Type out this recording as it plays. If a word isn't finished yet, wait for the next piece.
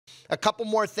a couple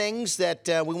more things that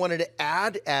we wanted to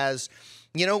add as,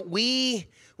 we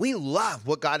love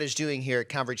what God is doing here at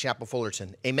Calvary Chapel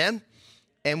Fullerton. Amen?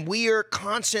 And we are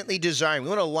constantly desiring, we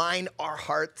want to align our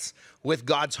hearts with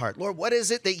God's heart. Lord, what is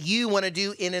it that you want to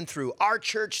do in and through our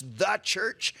church, the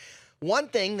church? One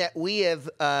thing that we have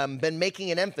been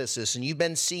making an emphasis, and you've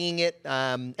been seeing it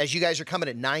as you guys are coming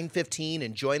at 9:15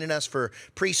 and joining us for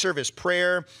pre-service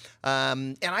prayer.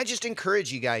 And I just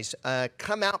encourage you guys,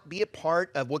 come out, be a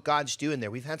part of what God's doing there.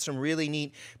 We've had some really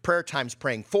neat prayer times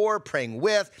praying for, praying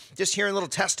with, just hearing little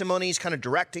testimonies, kind of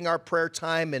directing our prayer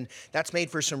time. And that's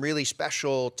made for some really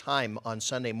special time on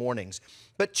Sunday mornings.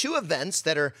 But two events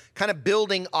that are kind of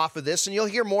building off of this, and you'll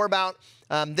hear more about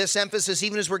this emphasis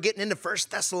even as we're getting into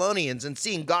 1Thessalonians and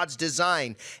seeing God's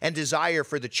design and desire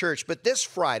for the church. But this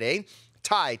Friday,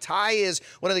 Ty is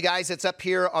one of the guys that's up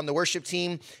here on the worship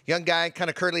team. Young guy, kind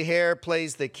of curly hair,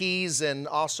 plays the keys and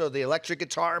also the electric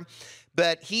guitar.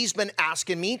 But he's been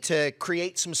asking me to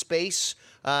create some space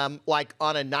like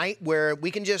on a night where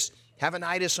we can just have a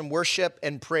night of some worship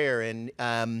and prayer. And,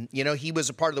 he was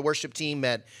a part of the worship team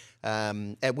at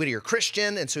Whittier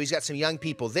Christian, and so he's got some young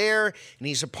people there, and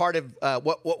he's a part of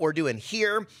what we're doing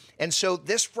here. And so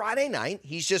this Friday night,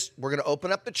 we're going to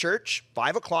open up the church,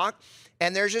 5 o'clock,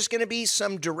 and there's just going to be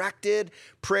some directed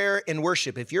prayer and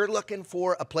worship. If you're looking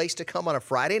for a place to come on a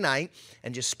Friday night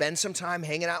and just spend some time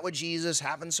hanging out with Jesus,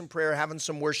 having some prayer, having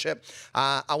some worship,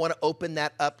 I want to open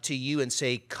that up to you and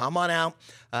say, come on out.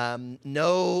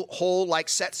 No whole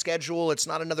set schedule. It's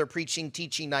not another preaching,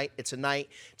 teaching night. It's a night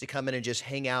to come in and just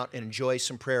hang out and enjoy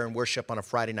some prayer and worship on a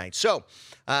Friday night. So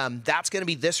that's going to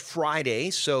be this Friday.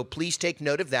 So please take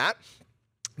note of that.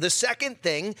 The second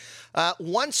thing,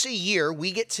 once a year,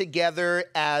 we get together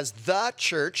as the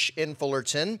church in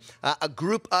Fullerton, a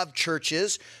group of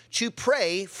churches, to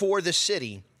pray for the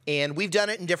city. And we've done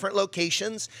it in different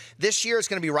locations. This year, it's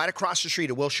going to be right across the street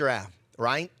at Wilshire Ave.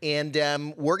 Right? And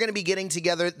we're going to be getting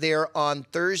together there on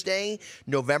Thursday,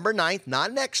 November 9th,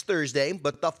 not next Thursday,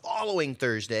 but the following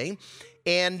Thursday.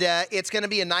 And it's going to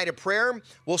be a night of prayer.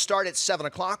 We'll start at 7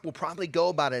 o'clock. We'll probably go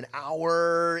about an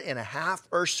hour and a half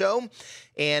or so.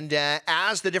 And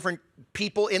as the different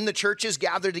people in the churches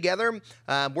gather together,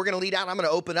 we're going to lead out. I'm going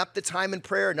to open up the time in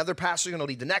prayer. Another pastor is going to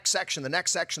lead the next section, the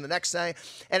next night.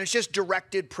 And it's just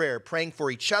directed prayer, praying for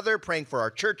each other, praying for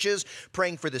our churches,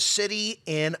 praying for the city.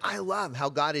 And I love how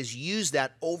God has used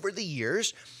that over the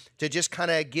years to just kind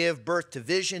of give birth to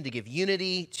vision, to give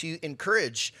unity, to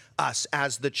encourage us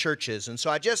as the churches. And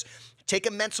so I just take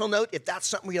a mental note. If that's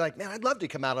something where you're like, man, I'd love to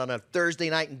come out on a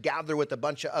Thursday night and gather with a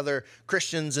bunch of other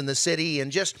Christians in the city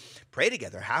and just pray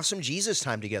together, have some Jesus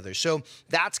time together. So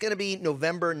that's going to be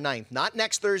November 9th. Not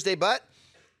next Thursday, but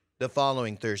the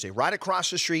following Thursday, right across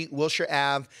the street, Wilshire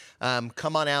Ave.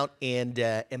 Come on out and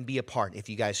be a part if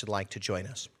you guys would like to join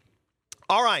us.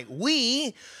 All right,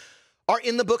 we are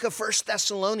in the book of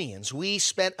 1Thessalonians. We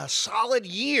spent a solid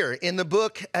year in the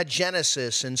book of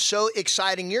Genesis, and so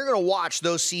exciting. You're going to watch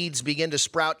those seeds begin to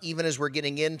sprout even as we're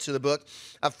getting into the book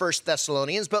of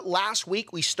 1Thessalonians. But last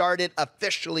week, we started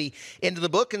officially into the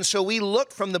book, and so we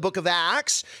looked from the book of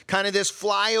Acts, kind of this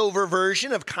flyover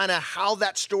version of kind of how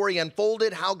that story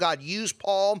unfolded, how God used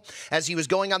Paul as he was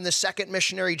going on this second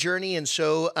missionary journey, and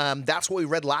so that's what we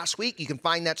read last week. You can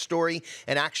find that story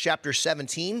in Acts chapter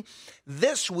 17.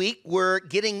 This week, we're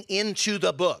getting into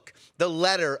the book, the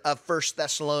letter of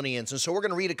 1Thessalonians. And so we're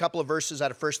going to read a couple of verses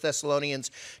out of 1Thessalonians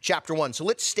chapter 1. So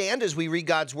let's stand as we read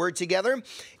God's word together.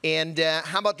 And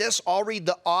how about this? I'll read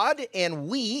the odd, and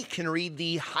we can read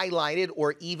the highlighted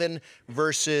or even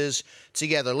verses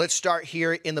together. Let's start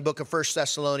here in the book of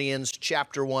 1Thessalonians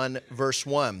chapter 1, verse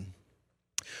 1.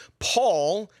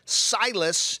 Paul,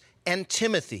 Silas, and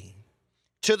Timothy,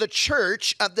 to the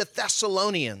church of the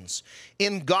Thessalonians,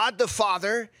 in God the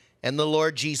Father and the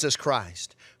Lord Jesus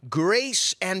Christ.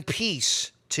 Grace and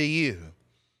peace to you.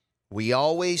 We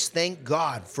always thank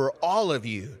God for all of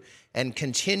you and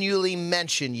continually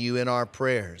mention you in our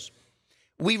prayers.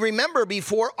 We remember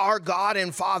before our God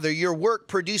and Father your work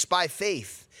produced by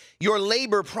faith, your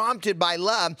labor prompted by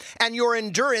love, and your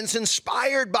endurance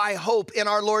inspired by hope in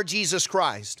our Lord Jesus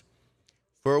Christ.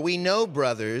 For we know,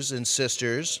 brothers and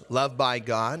sisters, loved by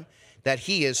God, that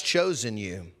he has chosen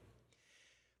you.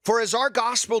 For as our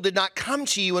gospel did not come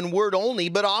to you in word only,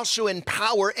 but also in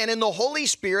power and in the Holy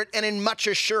Spirit and in much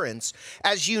assurance,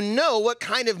 as you know what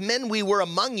kind of men we were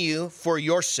among you for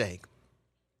your sake.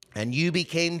 And you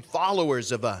became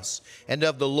followers of us and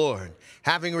of the Lord,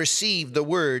 having received the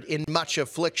word in much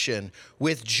affliction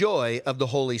with joy of the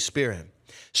Holy Spirit,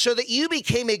 so that you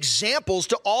became examples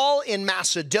to all in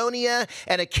Macedonia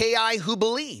and Achaia who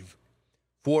believe.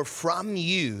 For from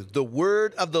you the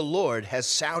word of the Lord has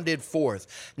sounded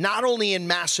forth, not only in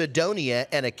Macedonia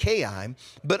and Achaia,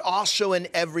 but also in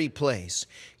every place.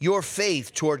 Your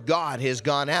faith toward God has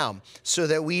gone out, so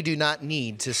that we do not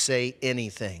need to say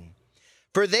anything.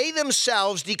 For they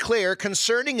themselves declare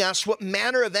concerning us what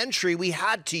manner of entry we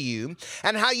had to you,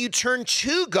 and how you turned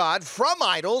to God from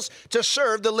idols to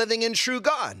serve the living and true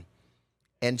God,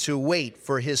 and to wait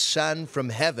for his Son from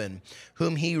heaven,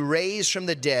 whom he raised from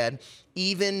the dead,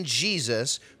 even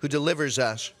Jesus, who delivers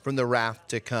us from the wrath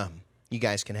to come. You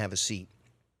guys can have a seat.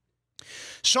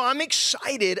 So I'm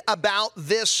excited about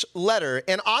this letter.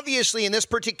 And obviously in this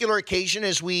particular occasion,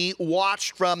 as we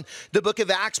watched from the book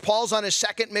of Acts, Paul's on his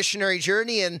second missionary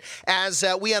journey. And as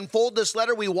we unfold this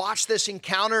letter, we watch this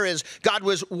encounter as God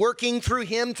was working through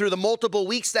him through the multiple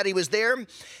weeks that he was there.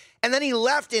 And then he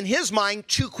left in his mind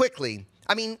too quickly.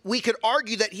 I mean, we could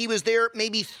argue that he was there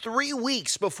maybe 3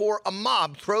 weeks before a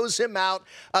mob throws him out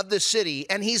of the city,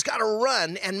 and he's got to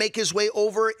run and make his way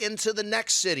over into the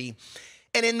next city.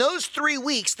 And in those 3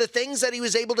 weeks, the things that he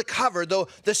was able to cover, the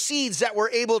seeds that were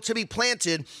able to be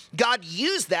planted, God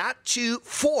used that to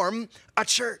form a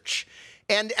church.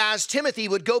 And as Timothy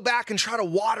would go back and try to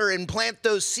water and plant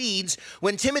those seeds,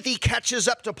 when Timothy catches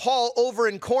up to Paul over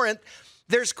in Corinth,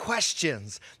 there's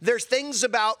questions. There's things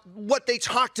about what they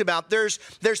talked about. There's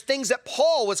things that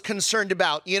Paul was concerned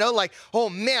about, like, oh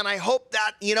man, I hope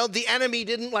that, the enemy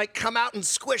didn't like come out and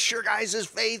squish your guys'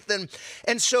 faith.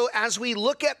 And so as we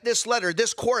look at this letter,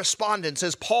 this correspondence,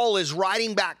 as Paul is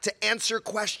writing back to answer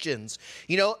questions,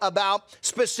 about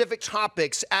specific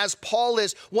topics, as Paul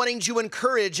is wanting to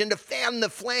encourage and to fan the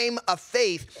flame of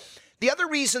faith. The other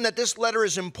reason that this letter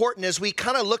is important is we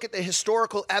kind of look at the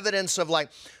historical evidence of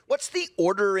what's the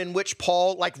order in which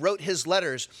Paul wrote his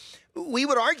letters. We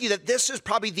would argue that this is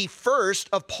probably the first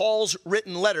of Paul's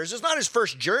written letters. It's not his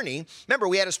first journey. Remember,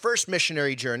 we had his first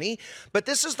missionary journey, but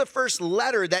this is the first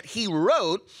letter that he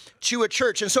wrote to a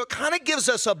church. And so it kind of gives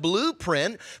us a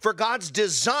blueprint for God's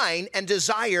design and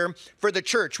desire for the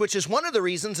church, which is one of the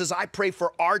reasons as I pray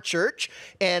for our church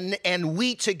and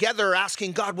we together are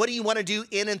asking God, what do you want to do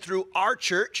in and through our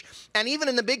church? And even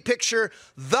in the big picture,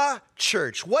 the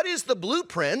church. What is the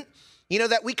blueprint,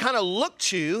 that we kind of look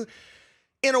to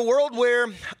in a world where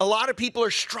a lot of people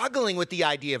are struggling with the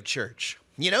idea of church?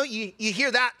 You hear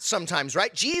that sometimes,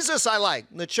 right? Jesus, I like.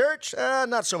 The church,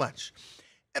 not so much.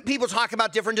 And people talk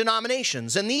about different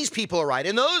denominations, and these people are right,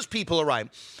 and those people are right.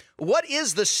 What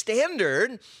is the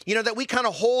standard, that we kind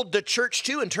of hold the church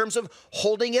to in terms of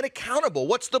holding it accountable?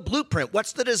 What's the blueprint?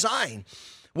 What's the design?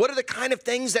 What are the kind of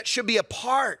things that should be a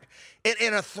part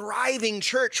in a thriving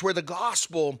church where the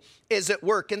gospel is at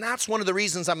work? And that's one of the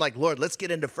reasons I'm like, Lord, let's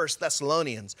get into 1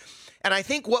 Thessalonians. And I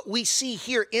think what we see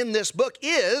here in this book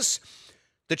is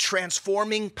the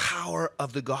transforming power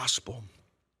of the gospel.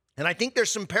 And I think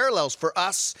there's some parallels for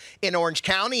us in Orange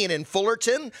County and in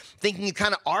Fullerton, thinking of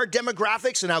kind of our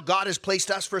demographics and how God has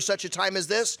placed us for such a time as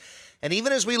this. And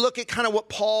even as we look at kind of what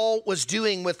Paul was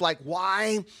doing with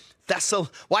why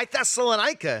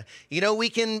Thessalonica? We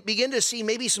can begin to see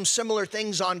maybe some similar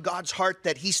things on God's heart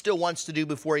that he still wants to do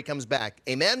before he comes back.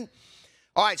 Amen?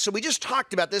 All right, so we just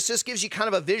talked about this. This gives you kind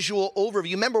of a visual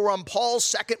overview. Remember, we're on Paul's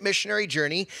second missionary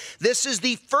journey. This is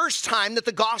the first time that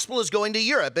the gospel is going to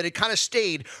Europe. It had kind of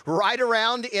stayed right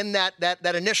around in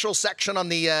that initial section on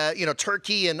the,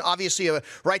 Turkey and obviously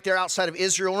right there outside of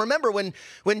Israel. Remember when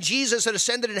Jesus had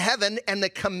ascended in heaven and the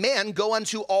command, go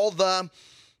unto all the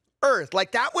earth.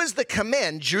 That was the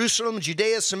command, Jerusalem,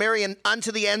 Judea, Samaria, and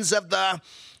unto the ends of the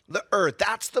earth.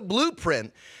 That's the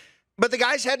blueprint. But the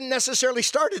guys hadn't necessarily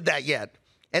started that yet.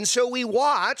 And so we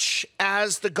watch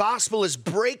as the gospel is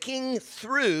breaking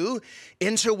through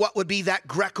into what would be that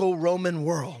Greco-Roman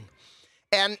world.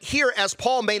 And here, as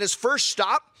Paul made his first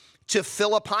stop to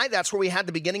Philippi, that's where we had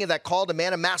the beginning of that call to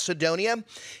man of Macedonia.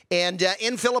 And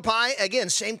in Philippi, again,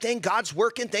 same thing. God's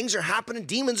working. Things are happening.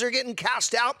 Demons are getting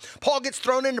cast out. Paul gets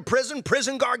thrown into prison.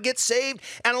 Prison guard gets saved.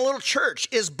 And a little church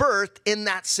is birthed in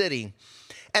that city.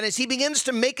 And as he begins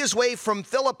to make his way from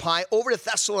Philippi over to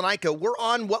Thessalonica, we're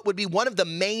on what would be one of the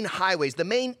main highways. The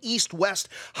main east-west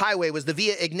highway was the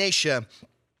Via Egnatia.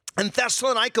 And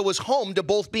Thessalonica was home to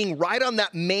both being right on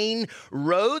that main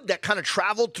road that kind of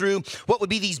traveled through what would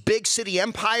be these big city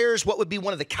empires, what would be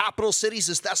one of the capital cities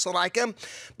is Thessalonica,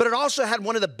 but it also had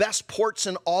one of the best ports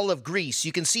in all of Greece.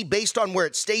 You can see based on where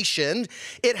it's stationed,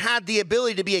 it had the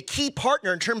ability to be a key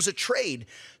partner in terms of trade.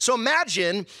 So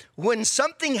imagine when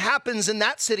something happens in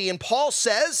that city, and Paul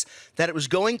says that it was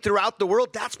going throughout the world,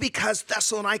 that's because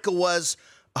Thessalonica was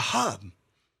a hub.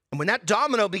 And when that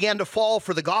domino began to fall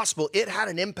for the gospel, it had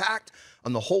an impact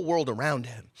on the whole world around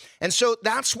him. And so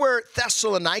that's where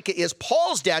Thessalonica is.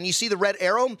 Paul's down, you see the red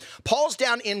arrow? Paul's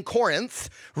down in Corinth,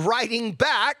 writing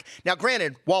back. Now,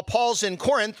 granted, while Paul's in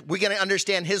Corinth, we're going to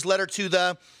understand his letter to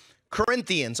the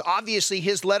Corinthians. Obviously,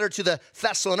 his letter to the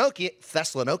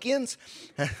Thessalonians?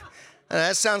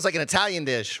 That sounds like an Italian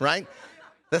dish, right?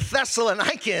 The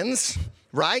Thessalonians,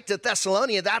 right, to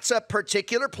Thessalonia, that's a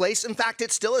particular place. In fact,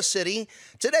 it's still a city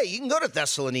today. You can go to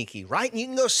Thessaloniki, right? And you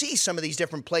can go see some of these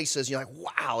different places. You're like,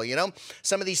 wow,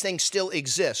 some of these things still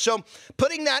exist. So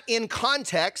putting that in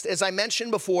context, as I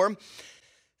mentioned before,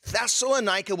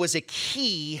 Thessalonica was a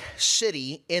key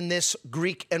city in this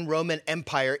Greek and Roman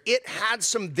Empire. It had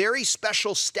some very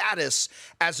special status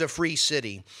as a free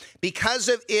city because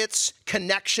of its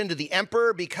connection to the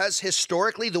emperor, because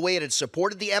historically the way it had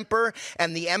supported the emperor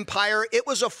and the empire, it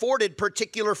was afforded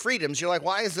particular freedoms. You're like,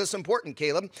 why is this important,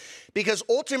 Caleb? Because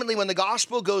ultimately when the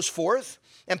gospel goes forth,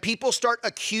 and people start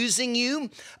accusing you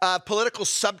of political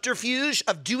subterfuge,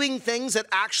 of doing things that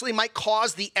actually might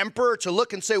cause the emperor to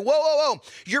look and say, whoa,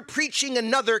 you're preaching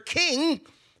another king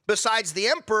besides the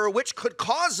emperor, which could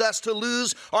cause us to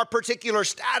lose our particular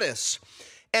status.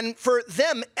 And for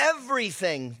them,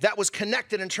 everything that was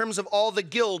connected in terms of all the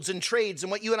guilds and trades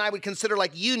and what you and I would consider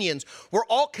like unions were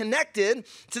all connected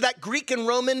to that Greek and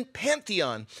Roman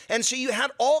pantheon. And so you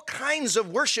had all kinds of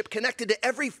worship connected to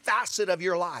every facet of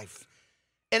your life.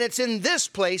 And it's in this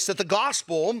place that the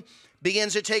gospel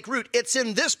begins to take root. It's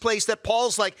in this place that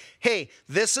Paul's like, hey,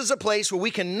 this is a place where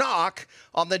we can knock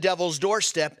on the devil's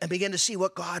doorstep and begin to see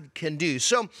what God can do.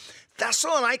 So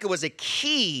Thessalonica was a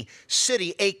key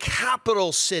city, a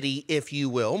capital city, if you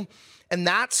will. And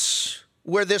that's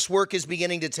where this work is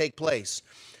beginning to take place.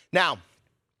 Now,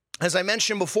 as I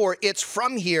mentioned before, it's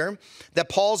from here that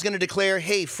Paul's going to declare,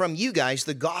 hey, from you guys,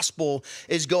 the gospel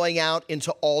is going out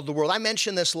into all the world. I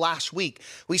mentioned this last week.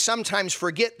 We sometimes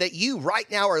forget that you right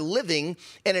now are living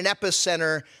in an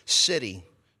epicenter city.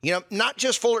 Not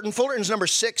just Fullerton. Fullerton's number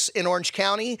 6 in Orange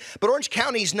County, but Orange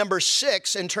County's number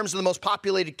 6 in terms of the most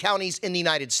populated counties in the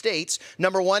United States.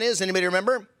 Number 1 is, anybody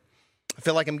remember? I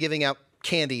feel like I'm giving out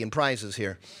candy and prizes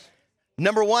here.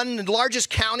 Number 1, the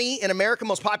largest county in America,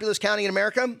 most populous county in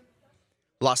America?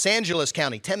 Los Angeles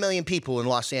County, 10 million people in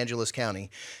Los Angeles County.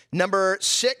 Number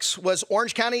 6 was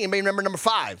Orange County. Anybody remember number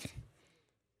 5?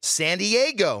 San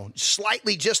Diego,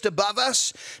 slightly just above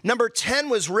us. Number 10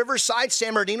 was Riverside.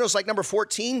 San Bernardino's like number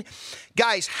 14.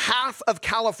 Guys, half of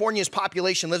California's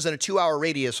population lives in a 2-hour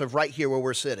radius of right here where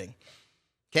we're sitting.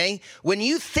 Okay? When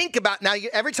you think about, now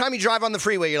every time you drive on the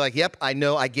freeway, you're like, yep, I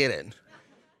know, I get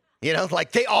it.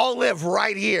 Like they all live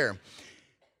right here.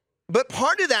 But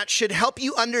part of that should help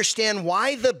you understand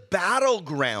why the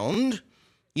battleground,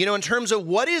 in terms of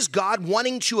what is God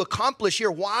wanting to accomplish here,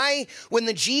 why when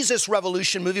the Jesus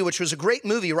Revolution movie, which was a great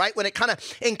movie, right? When it kind of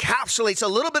encapsulates a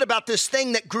little bit about this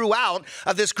thing that grew out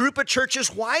of this group of churches,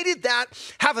 why did that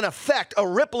have an effect, a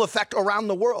ripple effect around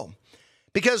the world?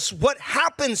 Because what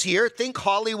happens here, think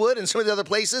Hollywood and some of the other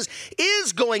places,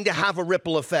 is going to have a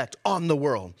ripple effect on the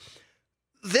world.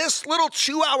 This little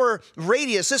 2-hour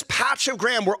radius, this patch of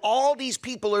ground where all these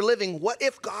people are living, what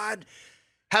if God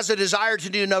has a desire to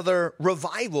do another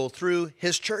revival through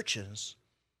his churches,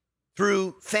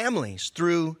 through families,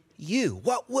 through you?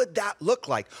 What would that look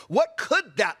like? What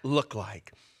could that look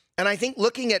like? And I think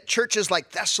looking at churches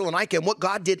like Thessalonica and what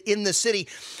God did in the city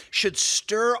should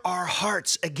stir our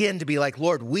hearts again to be like,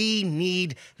 Lord, we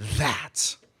need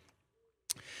that.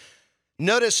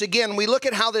 Notice again, we look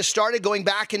at how this started going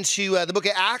back into the book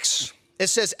of Acts. It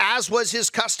says, as was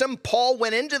his custom, Paul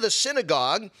went into the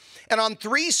synagogue, and on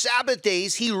 3 Sabbath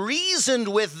days, he reasoned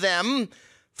with them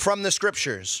from the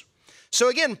scriptures. So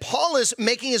again, Paul is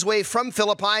making his way from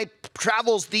Philippi,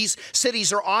 travels, these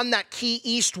cities are on that key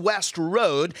east-west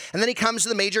road, and then he comes to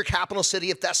the major capital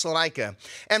city of Thessalonica.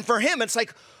 And for him, it's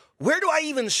like, where do I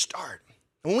even start?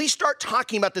 When we start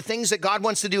talking about the things that God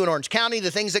wants to do in Orange County, the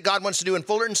things that God wants to do in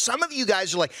Fullerton, some of you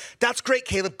guys are like, that's great,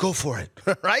 Caleb, go for it,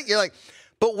 right? You're like,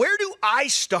 but where do I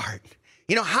start?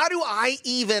 How do I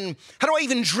even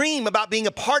dream about being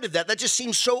a part of that? That just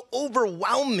seems so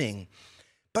overwhelming.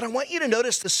 But I want you to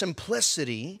notice the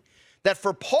simplicity that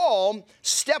for Paul,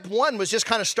 step 1 was just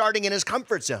kind of starting in his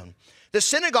comfort zone. The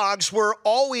synagogues were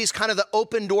always kind of the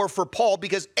open door for Paul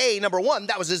because number 1,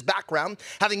 that was his background,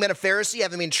 having been a Pharisee,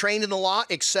 having been trained in the law,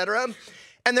 etc.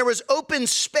 And there was open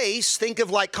space, think of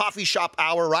like coffee shop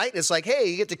hour, right? It's like, hey,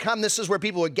 you get to come, this is where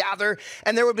people would gather.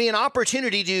 And there would be an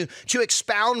opportunity to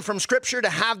expound from scripture, to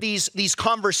have these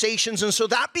conversations. And so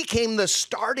that became the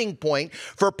starting point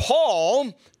for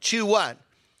Paul to what?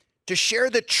 To share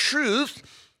the truth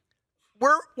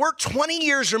we're 20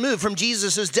 years removed from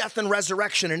Jesus' death and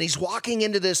resurrection, and he's walking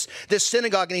into this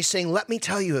synagogue and he's saying, let me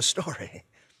tell you a story.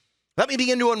 Let me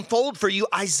begin to unfold for you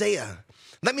Isaiah.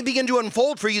 Let me begin to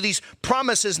unfold for you these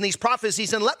promises and these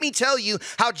prophecies, and let me tell you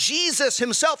how Jesus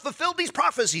himself fulfilled these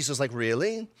prophecies. It's like,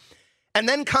 really? And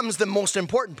then comes the most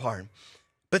important part.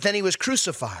 But then he was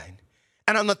crucified.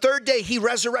 And on the third day, he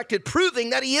resurrected,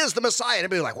 proving that he is the Messiah. And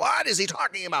everybody was like, what is he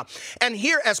talking about? And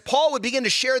here, as Paul would begin to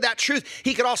share that truth,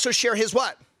 he could also share his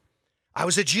what? I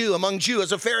was a Jew among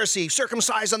Jews, a Pharisee,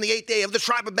 circumcised on the 8th day of the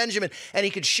tribe of Benjamin. And he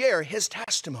could share his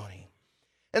testimony.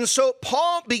 And so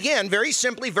Paul began very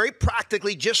simply, very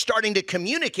practically, just starting to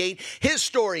communicate his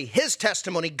story, his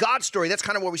testimony, God's story. That's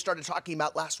kind of what we started talking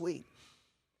about last week,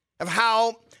 of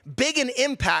how big an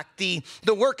impact the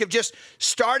work of just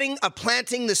starting,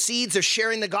 planting the seeds of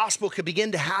sharing the gospel could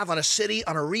begin to have on a city,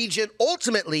 on a region.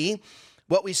 Ultimately,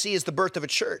 what we see is the birth of a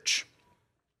church.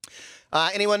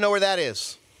 Anyone know where that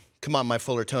is? Come on, my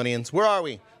Fullertonians. Where are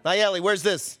we? Nayeli, where's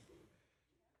this?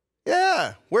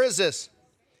 Yeah, where is this?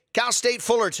 Cal State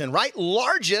Fullerton, right?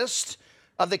 Largest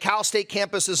of the Cal State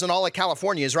campuses in all of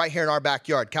California is right here in our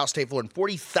backyard. Cal State Fullerton,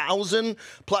 40,000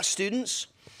 plus students.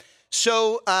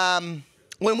 So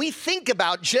when we think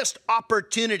about just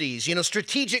opportunities,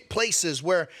 strategic places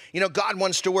where, God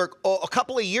wants to work, a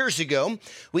couple of years ago,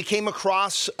 we came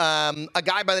across a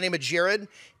guy by the name of Jared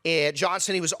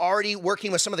Johnson. He was already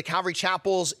working with some of the Calvary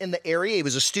chapels in the area. He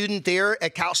was a student there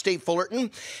at Cal State Fullerton.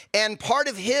 And part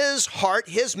of his heart,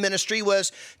 his ministry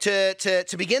was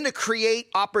to begin to create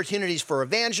opportunities for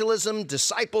evangelism,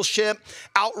 discipleship,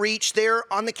 outreach there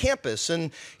on the campus.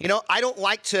 And, I don't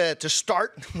like to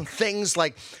start things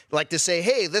like to say,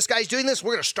 hey, this guy's doing this,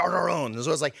 we're going to start our own. So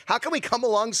I was like, how can we come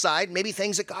alongside maybe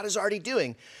things that God is already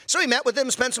doing? So we met with them,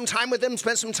 spent some time with them,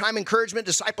 spent some time encouragement,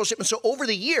 discipleship. And so over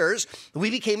the years, we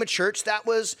became a church that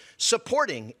was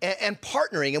supporting and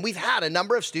partnering. And we've had a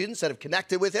number of students that have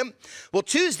connected with him. Well,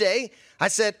 Tuesday, I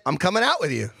said, I'm coming out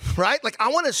with you, right? Like, I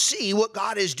want to see what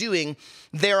God is doing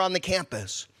there on the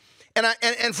campus.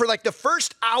 And for like the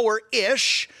first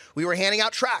hour-ish, we were handing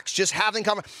out tracts, just having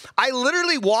conversation. I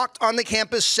literally walked on the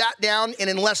campus, sat down, and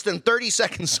in less than 30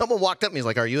 seconds, someone walked up and he's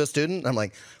like, are you a student? I'm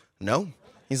like, no.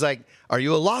 He's like, are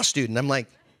you a law student? I'm like,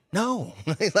 no.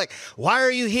 He's like, why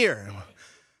are you here?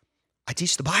 I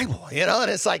teach the Bible,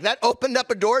 and it's like that opened up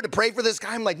a door to pray for this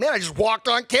guy. I'm like, man, I just walked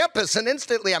on campus and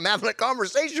instantly I'm having a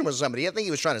conversation with somebody. I think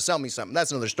he was trying to sell me something.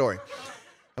 That's another story.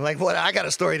 I'm like, what? I got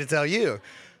a story to tell you.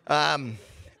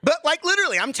 But like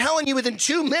literally, I'm telling you, within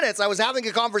 2 minutes, I was having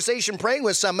a conversation praying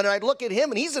with someone, and I'd look at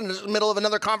him and he's in the middle of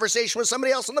another conversation with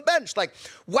somebody else on the bench. Like,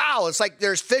 wow, it's like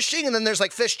there's fishing and then there's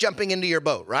like fish jumping into your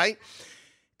boat, right?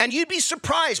 And you'd be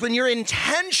surprised when you're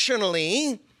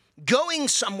intentionally going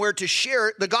somewhere to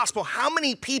share the gospel, how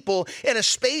many people in a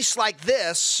space like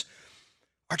this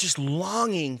are just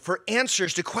longing for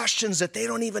answers to questions that they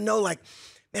don't even know, like,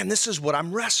 man, this is what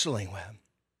I'm wrestling with.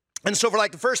 And so for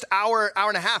like the first hour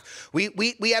and a half, we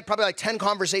had probably like 10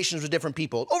 conversations with different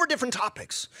people over different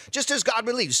topics, just as God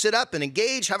would lead. Sit up and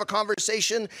engage, have a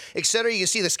conversation, etc. You can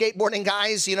see the skateboarding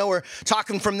guys, we're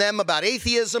talking from them about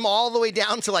atheism all the way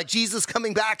down to like Jesus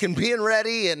coming back and being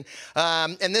ready. And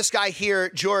this guy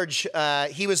here, George,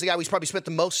 he was the guy we probably spent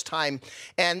the most time.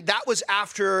 And that was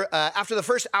after the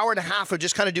first hour and a half of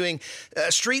just kind of doing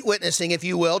street witnessing, if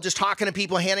you will, just talking to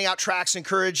people, handing out tracts,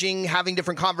 encouraging, having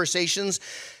different conversations.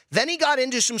 Then he got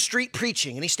into some street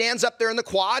preaching, and he stands up there in the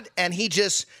quad, and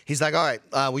he's like, all right,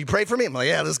 will you pray for me? I'm like,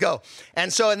 yeah, let's go. And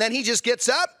then he just gets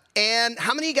up, and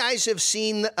how many of you guys have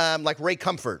seen like Ray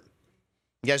Comfort?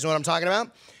 You guys know what I'm talking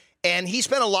about? And he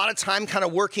spent a lot of time kind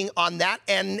of working on that.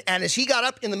 And as he got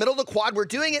up in the middle of the quad, we're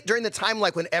doing it during the time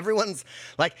like when everyone's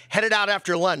like headed out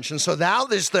after lunch. And so now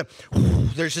there's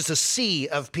just a sea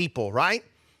of people, right?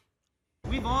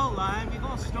 We've all lied, we've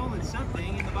all stolen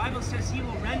something, and the Bible says he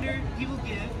will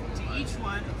give to each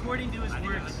one according to his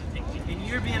works. And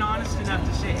you're being honest enough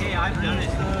to say, hey, I've done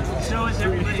it. So is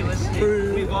everybody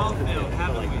listening. We've all failed,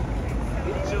 haven't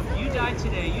we? So if you died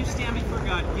today, you stand before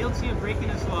God guilty of breaking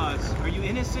his laws. Are you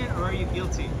innocent or are you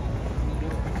guilty?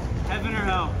 Heaven or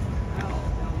hell?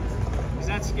 Does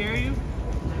that scare you?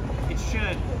 It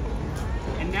should.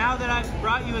 And now that I've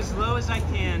brought you as low as I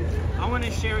can, I want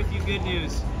to share with you good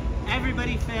news.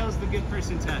 Everybody fails the good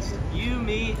person test. You,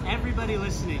 me, everybody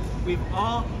listening. We've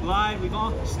all lied, we've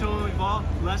all stolen, we've all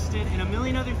lusted, and a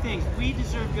million other things. We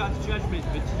deserve God's judgment,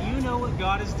 but do you know what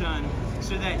God has done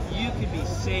so that you could be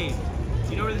saved?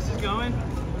 Do you know where this is going?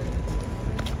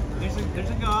 There's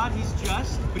a God, he's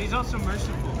just, but he's also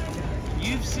merciful.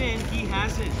 You've sinned, he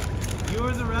hasn't.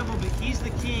 You're the rebel, but he's the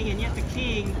king, and yet the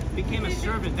king became a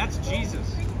servant. That's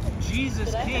Jesus.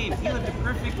 Jesus came. He lived a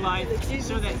perfect life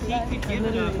so that he could give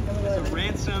it up as a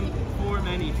ransom for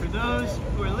many. For those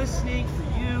who are listening,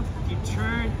 for you, if you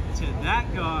turn to that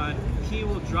God, he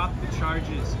will drop the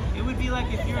charges. It would be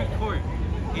like if you're in court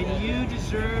and you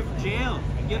deserve jail.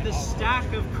 You have this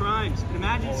stack of crimes. But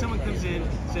imagine someone comes in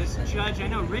and says, Judge, I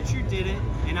know Richard did it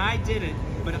and I did it,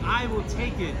 but I will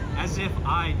take it as if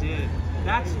I did.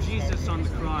 That's Jesus on the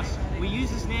cross. We use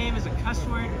his name as a cuss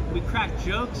word. We crack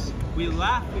jokes. We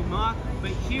laugh. We mock. But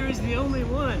here is the only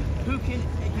one who can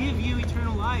give you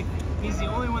eternal life. He's the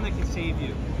only one that can save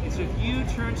you. And so if you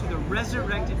turn to the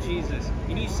resurrected Jesus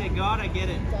and you say, God, I get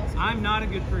it. I'm not a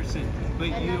good person,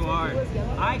 but you are.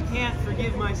 I can't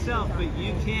forgive myself, but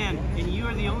you can. And you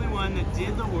are the only one that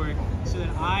did the work so that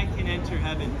I can enter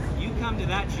heaven. You come to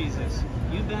that Jesus.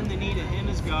 You bend the knee to him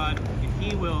as God, and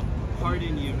he will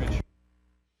pardon you, Richard.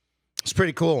 It's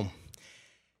pretty cool.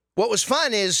 What was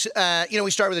fun is,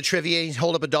 we start with a trivia. You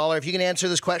hold up $1. If you can answer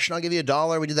this question, I'll give you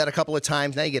 $1. We did that a couple of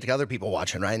times. Now you get other people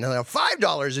watching, right? And then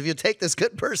 $5 if you take this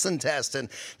good person test. And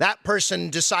that person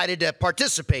decided to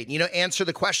participate, answer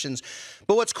the questions.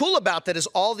 But what's cool about that is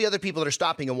all the other people that are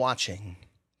stopping and watching.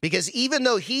 Because even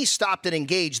though he stopped and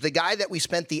engaged, the guy that we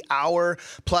spent the hour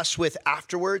plus with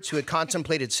afterwards, who had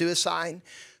contemplated suicide,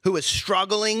 who was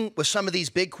struggling with some of these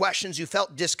big questions, who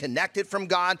felt disconnected from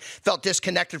God, felt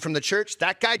disconnected from the church,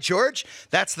 that guy, George,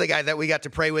 that's the guy that we got to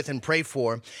pray with and pray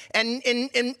for. And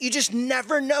you just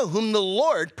never know whom the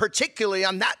Lord, particularly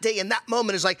on that day, in that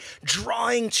moment, is like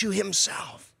drawing to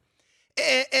himself.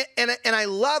 And I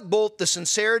love both the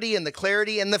sincerity and the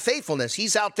clarity and the faithfulness.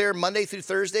 He's out there Monday through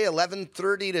Thursday,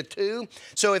 11:30 to 2.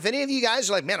 So if any of you guys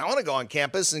are like, man, I want to go on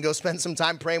campus and go spend some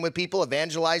time praying with people,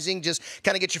 evangelizing, just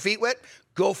kind of get your feet wet,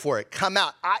 go for it. Come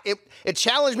out. It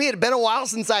challenged me. It had been a while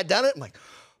since I'd done it. I'm like,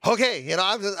 okay,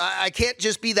 I can't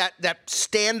just be that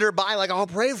stander by, like, I'll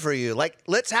pray for you. Like,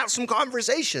 let's have some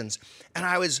conversations. And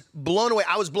I was blown away.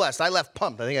 I was blessed. I left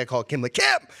pumped. I think I called Kim, like,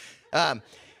 Kim.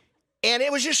 And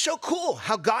it was just so cool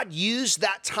how God used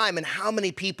that time and how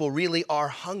many people really are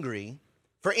hungry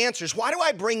for answers. Why do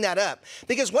I bring that up?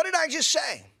 Because what did I just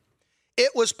say? It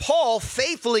was Paul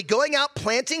faithfully going out,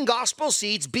 planting gospel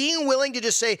seeds, being willing to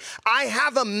just say, I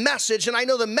have a message, and I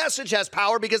know the message has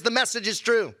power because the message is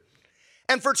true.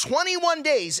 And for 21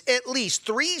 days, at least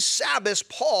 3 Sabbaths,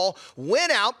 Paul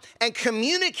went out and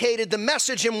communicated the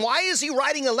message. And why is he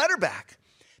writing a letter back?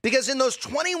 Because in those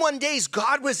 21 days,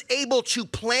 God was able to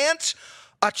plant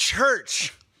a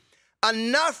church.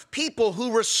 Enough people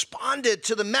who responded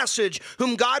to the message,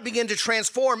 whom God began to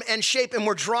transform and shape and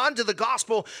were drawn to the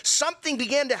gospel. Something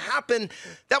began to happen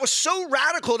that was so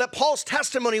radical that Paul's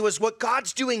testimony was, what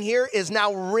God's doing here is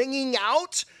now ringing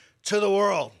out to the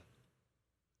world.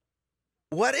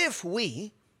 What if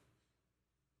we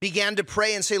began to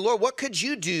pray and say, Lord, what could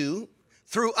you do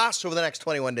through us over the next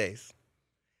 21 days?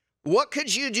 What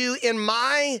could you do in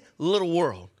my little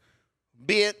world?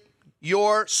 Be it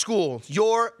your school,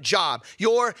 your job,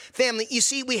 your family. You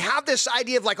see, we have this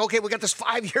idea of like, okay, we got this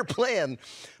 5-year plan.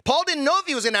 Paul didn't know if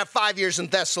he was going to have 5 years in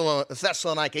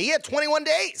Thessalonica. He had 21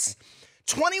 days.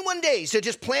 21 days to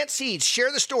just plant seeds,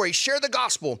 share the story, share the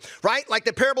gospel, right? Like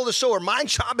the parable of the sower. My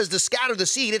job is to scatter the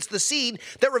seed. It's the seed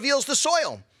that reveals the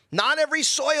soil. Not every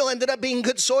soil ended up being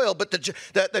good soil, but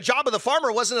the job of the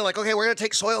farmer wasn't like, okay, we're going to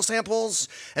take soil samples,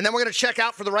 and then we're going to check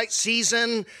out for the right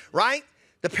season, right?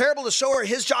 The parable of the sower,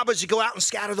 his job was to go out and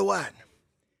scatter the what?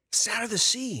 Scatter the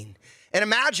seed. And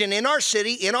imagine in our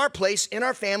city, in our place, in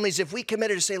our families, if we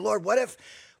committed to say, Lord, what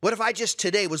if I just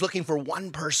today was looking for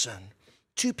one person,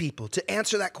 2 people to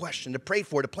answer that question, to pray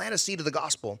for, to plant a seed of the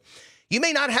gospel? You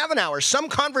may not have an hour. Some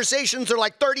conversations are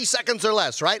like 30 seconds or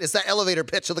less, right? It's that elevator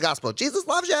pitch of the gospel. Jesus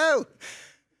loves you.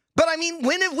 But I mean,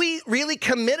 when have we really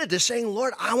committed to saying,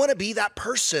 Lord, I want to be that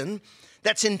person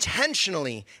that's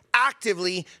intentionally,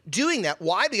 actively doing that?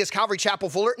 Why? Because Calvary Chapel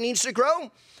Fullerton needs to grow?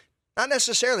 Not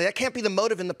necessarily. That can't be the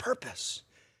motive and the purpose.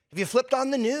 Have you flipped on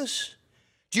the news?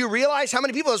 Do you realize how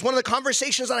many people, as one of the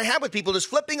conversations that I have with people, is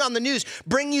flipping on the news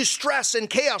bring you stress and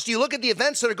chaos? Do you look at the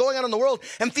events that are going on in the world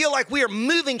and feel like we are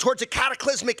moving towards a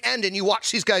cataclysmic end, and you watch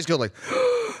these guys go like,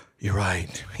 oh, you're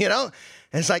right, And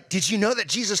it's like, did you know that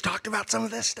Jesus talked about some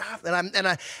of this stuff? And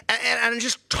I'm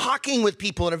just talking with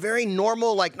people in a very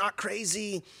normal, like not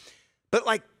crazy, but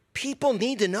like people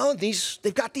need to know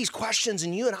they've got these questions,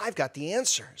 and you and I've got the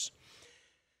answers.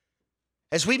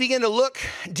 As we begin to look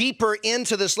deeper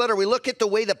into this letter, we look at the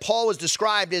way that Paul was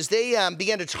described as they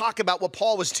began to talk about what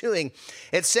Paul was doing.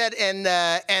 It said,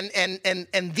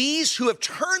 and these who have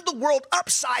turned the world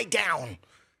upside down.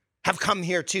 have come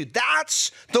here too.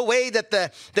 That's the way that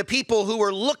the people who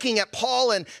were looking at Paul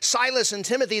and Silas and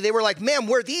Timothy, they were like, man,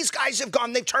 where these guys have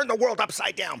gone, they've turned the world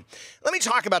upside down. Let me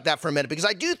talk about that for a minute, because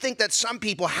I do think that some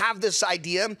people have this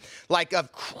idea like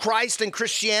of Christ and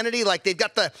Christianity, like they've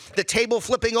got the table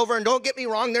flipping over. And don't get me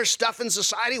wrong, there's stuff in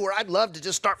society where I'd love to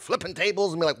just start flipping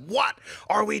tables and be like, what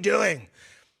are we doing?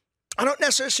 I don't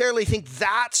necessarily think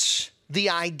that's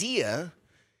the idea,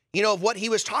 of what he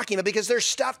was talking about, because there's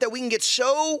stuff that we can get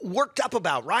so worked up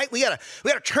about, right? We gotta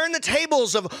turn the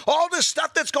tables of all this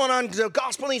stuff that's going on. The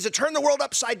gospel needs to turn the world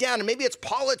upside down. And maybe it's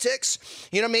politics,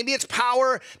 maybe it's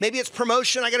power, maybe it's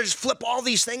promotion. I gotta just flip all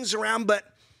these things around. But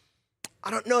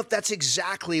I don't know if that's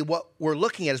exactly what we're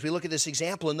looking at as we look at this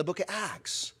example in the book of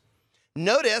Acts.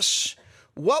 Notice,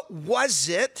 what was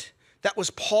it that was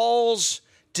Paul's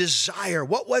desire?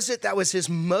 What was it that was his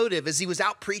motive as he was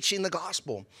out preaching the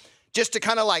gospel? Just to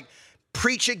kind of like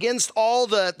preach against all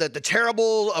the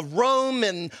terrible of Rome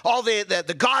and all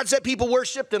the gods that people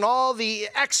worshiped and all the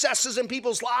excesses in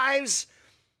people's lives?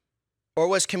 Or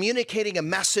was communicating a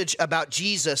message about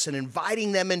Jesus and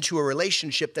inviting them into a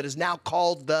relationship that is now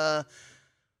called the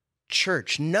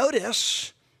church?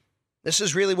 Notice, this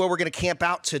is really where we're going to camp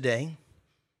out today.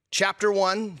 Chapter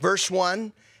 1, verse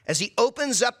 1, as he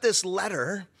opens up this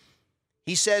letter,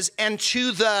 he says, and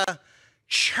to the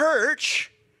church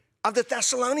of the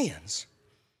Thessalonians.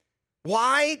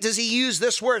 Why does he use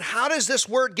this word? How does this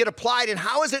word get applied? And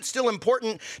how is it still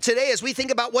important today as we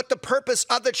think about what the purpose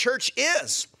of the church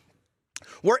is?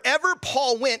 Wherever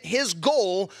Paul went, his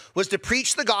goal was to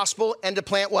preach the gospel and to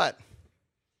plant what?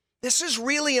 This is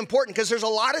really important, because there's a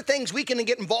lot of things we can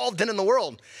get involved in the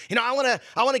world. I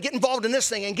want to get involved in this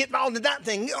thing and get involved in that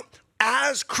thing.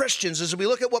 As Christians, as we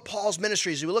look at what Paul's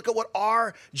ministry is, as we look at what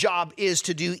our job is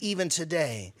to do even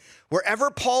today,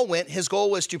 wherever Paul went, his goal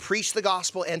was to preach the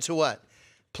gospel and to what?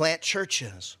 Plant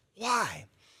churches. Why?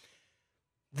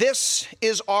 This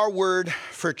is our word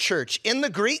for church. In the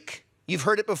Greek, you've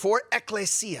heard it before,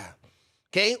 ekklesia.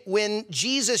 Okay, when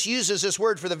Jesus uses this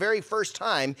word for the very first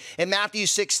time in Matthew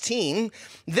 16,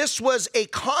 this was a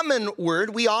common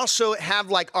word. We also have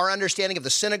like our understanding of the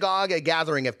synagogue, a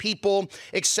gathering of people,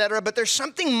 etc. But there's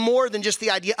something more than just the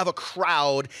idea of a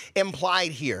crowd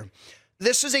implied here.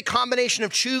 This is a combination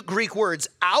of two Greek words,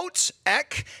 out,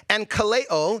 ek, and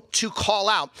kaleo, to call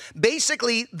out.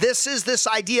 Basically, this is this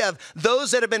idea of those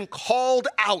that have been called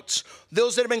out,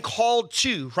 those that have been called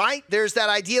to, right? There's that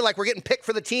idea like we're getting picked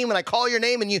for the team and I call your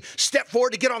name and you step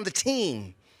forward to get on the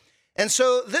team. And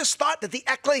so this thought that the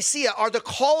ecclesia are the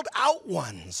called out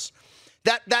ones,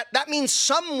 that means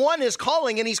someone is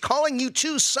calling, and he's calling you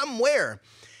to somewhere.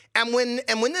 And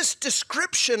when this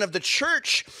description of the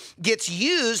church gets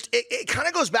used, it kind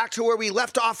of goes back to where we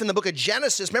left off in the book of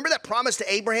Genesis. Remember that promise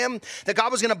to Abraham that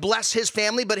God was going to bless his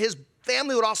family, but his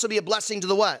family would also be a blessing to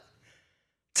the what?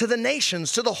 To the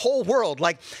nations, to the whole world.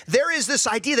 Like there is this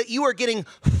idea that you are getting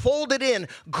folded in,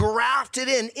 grafted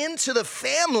into the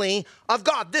family of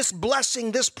God. This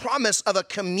blessing, this promise of a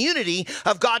community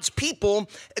of God's people,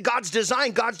 God's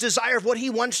design, God's desire of what he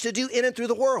wants to do in and through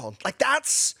the world. Like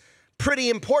that's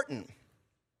pretty important,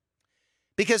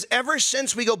 because ever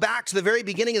since we go back to the very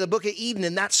beginning of the book of Eden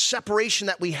and that separation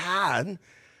that we had,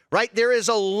 right, there is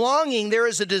a longing, there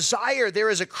is a desire,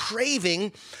 there is a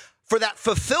craving for that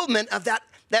fulfillment of that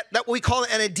we call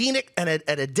an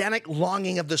Edenic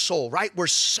longing of the soul, right? We're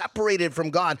separated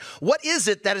from God. What is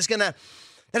it that is going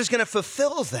to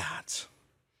fulfill that?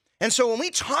 And so when we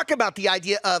talk about the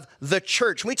idea of the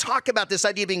church, when we talk about this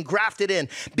idea of being grafted in,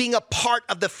 being a part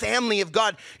of the family of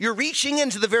God, you're reaching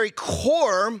into the very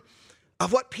core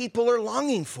of what people are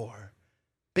longing for.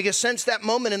 Because since that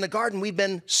moment in the garden, we've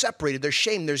been separated. There's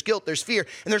shame, there's guilt, there's fear,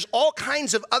 and there's all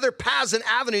kinds of other paths and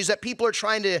avenues that people are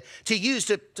trying to use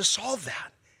to solve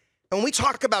that. And when we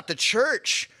talk about the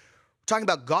church, we're talking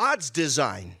about God's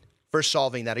design for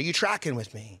solving that. Are you tracking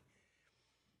with me?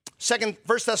 1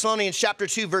 Thessalonians chapter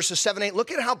 2, verses 7, 8. Look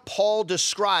at how Paul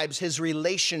describes his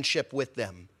relationship with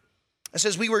them. It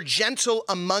says, we were gentle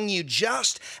among you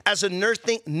just as a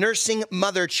nursing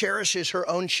mother cherishes her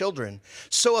own children,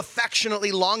 so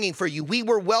affectionately longing for you. We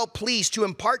were well pleased to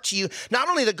impart to you not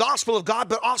only the gospel of God,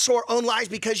 but also our own lives,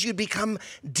 because you'd become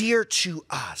dear to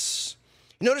us.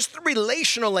 Notice the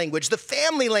relational language, the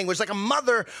family language, like a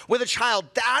mother with a child.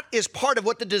 That is part of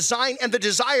what the design and the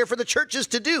desire for the church is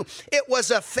to do. It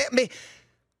was a family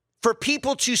for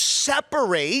people to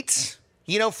separate,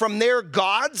 from their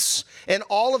gods, and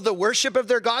all of the worship of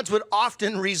their gods would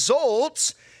often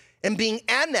result in being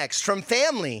annexed from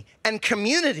family and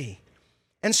community.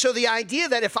 And so the idea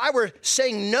that if I were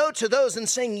saying no to those and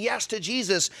saying yes to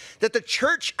Jesus, that the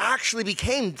church actually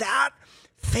became that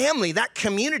family, that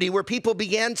community where people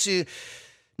began to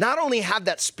not only have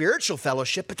that spiritual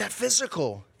fellowship, but that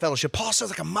physical fellowship. Paul says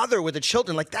like a mother with the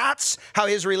children, like that's how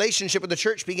his relationship with the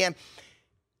church began.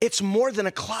 It's more than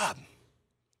a club.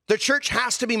 The church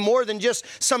has to be more than just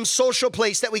some social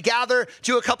place that we gather,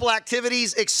 do a couple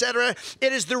activities, etc.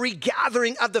 It is the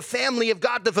regathering of the family of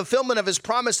God, the fulfillment of his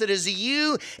promise. It is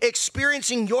you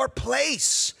experiencing your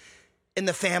place in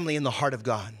the family, in the heart of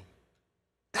God.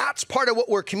 That's part of what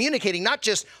we're communicating, not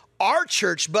just our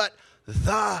church, but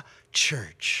the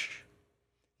church.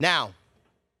 Now,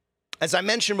 as I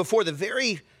mentioned before, the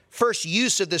very first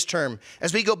use of this term,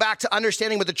 as we go back to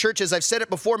understanding what the church is, I've said it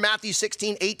before, Matthew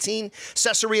 16:18,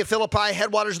 Caesarea Philippi,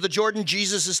 headwaters of the Jordan,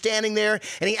 Jesus is standing there,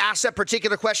 and he asks that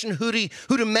particular question, who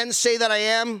do men say that I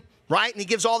am, right? And he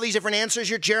gives all these different answers.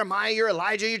 You're Jeremiah, you're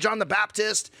Elijah, you're John the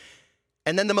Baptist.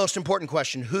 And then the most important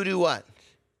question, who do what?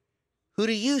 Who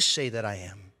do you say that I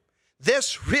am?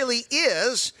 This really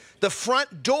is the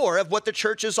front door of what the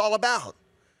church is all about.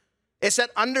 It's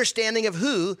that understanding of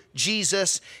who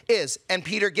Jesus is. And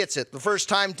Peter gets it. The first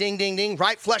time, ding, ding, ding,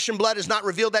 right? Flesh and blood has not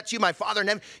revealed that to you, my Father in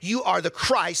heaven. You are the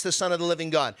Christ, the Son of the living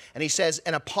God. And he says,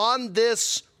 and upon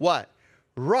this, what?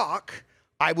 Rock,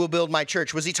 I will build my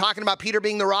church. Was he talking about Peter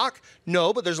being the rock?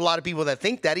 No, but there's a lot of people that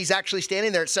think that. He's actually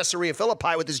standing there at Caesarea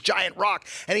Philippi with this giant rock.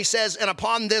 And he says, and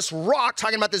upon this rock,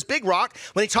 talking about this big rock,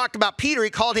 when he talked about Peter,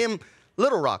 he called him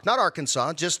Little Rock, not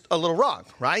Arkansas, just a little rock,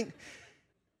 right?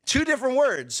 Two different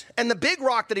words. And the big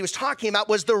rock that he was talking about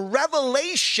was the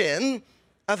revelation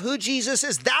of who Jesus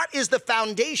is. That is the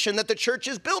foundation that the church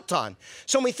is built on.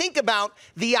 So when we think about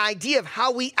the idea of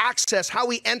how we access, how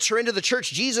we enter into the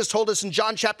church, Jesus told us in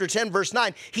John chapter 10, verse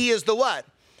 9, he is the what?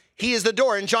 He is the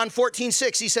door. In John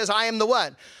 14:6, he says, I am the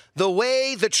what? The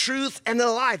way, the truth, and the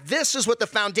life. This is what the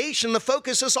foundation, the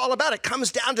focus is all about. It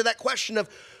comes down to that question of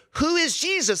who is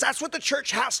Jesus? That's what the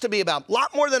church has to be about. A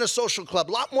lot more than a social club,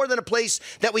 a lot more than a place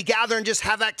that we gather and just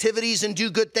have activities and do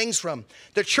good things from.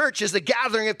 The church is the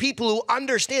gathering of people who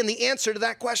understand the answer to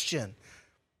that question.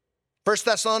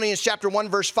 1Thessalonians chapter 1,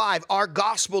 verse 5, our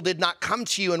gospel did not come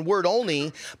to you in word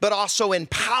only, but also in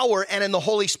power and in the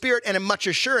Holy Spirit and in much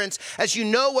assurance, as you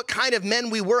know what kind of men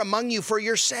we were among you for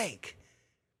your sake.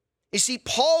 You see,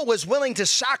 Paul was willing to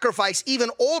sacrifice, even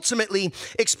ultimately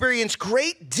experience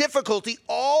great difficulty,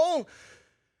 all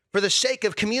for the sake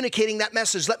of communicating that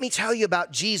message. Let me tell you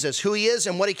about Jesus, who he is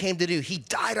and what he came to do. He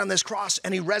died on this cross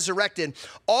and he resurrected,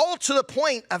 all to the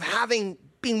point of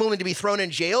being willing to be thrown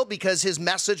in jail because his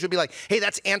message would be like, hey,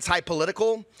 that's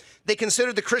anti-political. They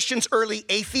considered the Christians early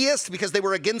atheists because they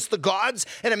were against the gods.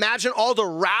 And imagine all the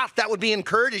wrath that would be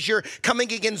incurred as you're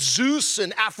coming against Zeus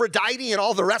and Aphrodite and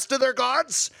all the rest of their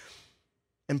gods.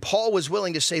 And Paul was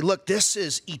willing to say, look, this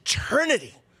is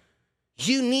eternity.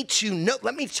 You need to know,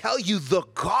 let me tell you the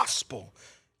gospel.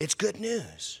 It's good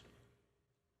news.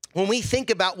 When we think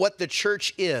about what the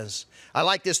church is, I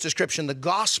like this description, the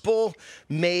gospel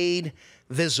made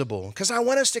visible. Because I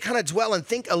want us to kind of dwell and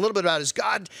think a little bit about as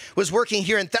God was working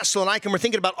here in Thessalonica, and we're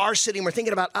thinking about our city, and we're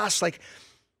thinking about us, like,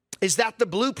 is that the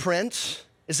blueprint?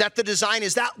 Is that the design?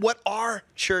 Is that what our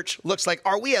church looks like?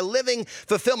 Are we a living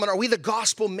fulfillment? Are we the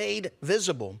gospel made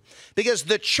visible? Because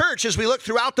the church, as we look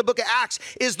throughout the book of Acts,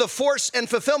 is the force and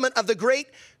fulfillment of the Great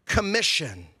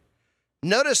Commission.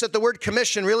 Notice that the word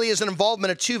commission really is an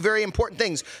involvement of two very important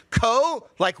things. Co,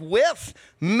 like with,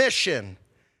 mission.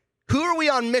 Who are we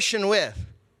on mission with?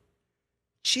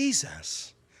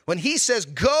 Jesus. When he says,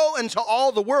 go into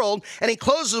all the world, and he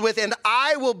closes with, and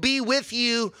I will be with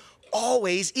you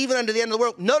always, even unto the end of the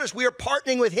world. Notice we are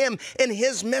partnering with him in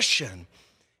his mission.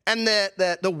 And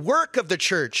the work of the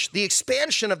church, the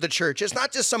expansion of the church, is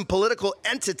not just some political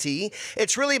entity.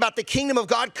 It's really about the kingdom of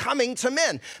God coming to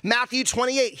men. Matthew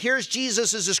 28, here's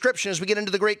Jesus' description as we get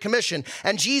into the Great Commission.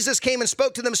 And Jesus came and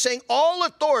spoke to them saying, all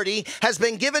authority has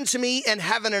been given to me in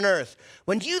heaven and earth.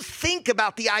 When you think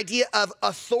about the idea of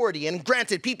authority, and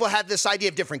granted, people had this idea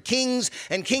of different kings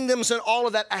and kingdoms and all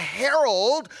of that. A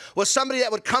herald was somebody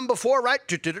that would come before, right?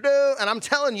 And I'm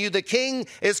telling you, the king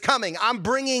is coming. I'm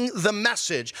bringing the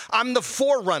message. I'm the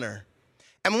forerunner.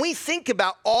 And when we think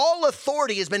about all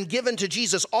authority has been given to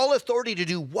Jesus, all authority to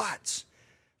do what?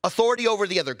 Authority over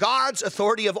the other gods,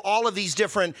 authority of all of these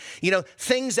different,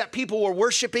 things that people were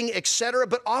worshiping, etc.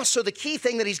 But also the key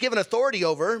thing that he's given authority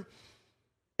over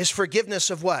is forgiveness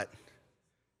of what?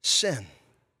 Sin.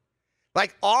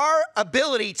 Like our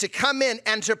ability to come in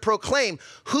and to proclaim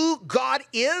who God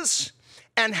is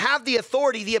and have the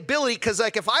authority, the ability, because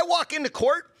like if I walk into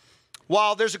court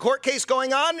while there's a court case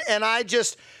going on and I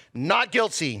just not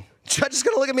guilty, judge is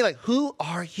going to look at me like, who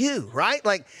are you, right?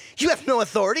 Like you have no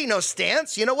authority, no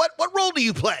stance. You know what? What role do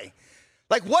you play?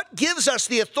 Like, what gives us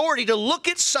the authority to look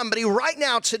at somebody right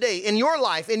now today in your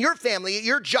life, in your family, at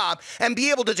your job, and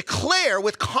be able to declare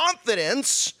with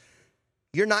confidence,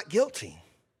 you're not guilty?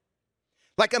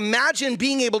 Like, imagine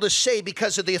being able to say,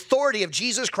 because of the authority of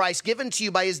Jesus Christ given to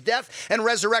you by his death and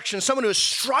resurrection, someone who is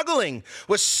struggling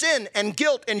with sin and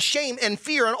guilt and shame and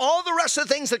fear and all the rest of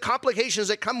the things, the complications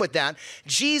that come with that,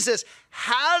 Jesus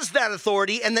has that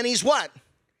authority, and then he's what?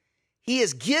 He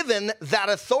has given that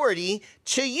authority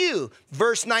to you.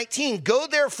 Verse 19, go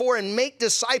therefore and make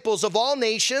disciples of all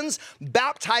nations,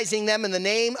 baptizing them in the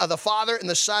name of the Father and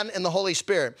the Son and the Holy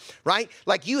Spirit, right?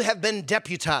 Like, you have been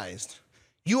deputized.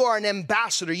 You are an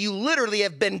ambassador. You literally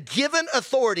have been given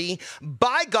authority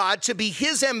by God to be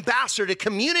his ambassador, to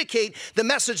communicate the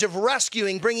message of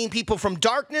rescuing, bringing people from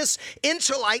darkness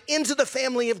into light, into the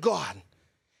family of God.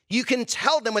 You can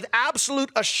tell them with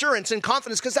absolute assurance and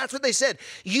confidence, because that's what they said.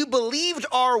 You believed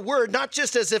our word, not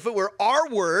just as if it were our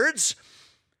words,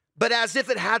 but as if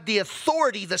it had the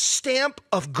authority, the stamp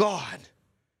of God.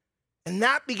 And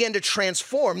that began to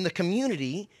transform the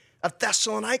community of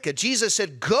Thessalonica. Jesus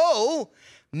said, go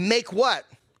make what?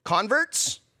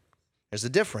 Converts? There's a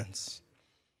difference.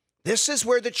 This is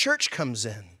where the church comes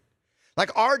in.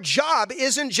 Like, our job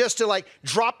isn't just to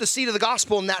drop the seed of the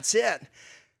gospel and that's it.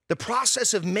 The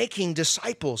process of making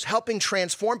disciples, helping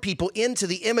transform people into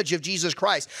the image of Jesus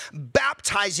Christ,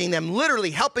 baptizing them,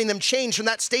 literally helping them change from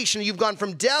that station. You've gone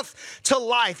from death to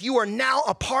life. You are now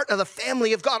a part of the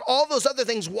family of God. All those other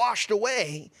things washed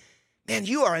away. Man,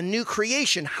 you are a new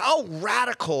creation. How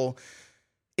radical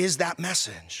is that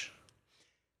message?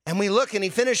 And we look and he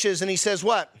finishes and he says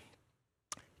what?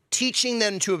 Teaching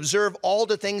them to observe all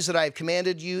the things that I have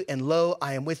commanded you, and lo,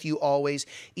 I am with you always,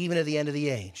 even to the end of the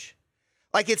age.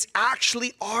 Like, it's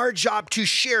actually our job to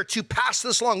share, to pass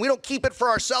this along. We don't keep it for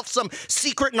ourselves, some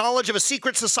secret knowledge of a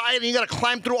secret society. You got to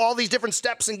climb through all these different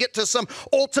steps and get to some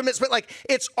ultimates. But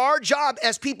it's our job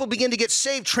as people begin to get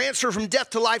saved, transfer from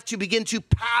death to life, to begin to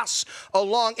pass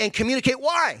along and communicate.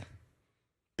 Why?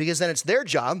 Because then it's their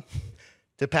job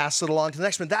to pass it along to the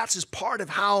next one. That's as part of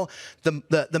how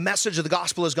the message of the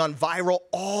gospel has gone viral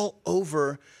all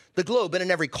over the globe, and in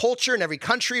every culture, in every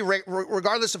country,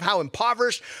 regardless of how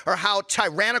impoverished or how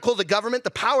tyrannical the government,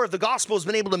 the power of the gospel has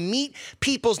been able to meet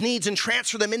people's needs and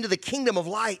transfer them into the kingdom of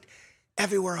light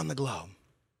everywhere on the globe.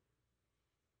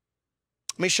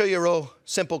 Let me show you a real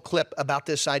simple clip about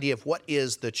this idea of what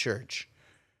is the church.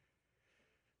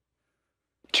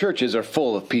 Churches are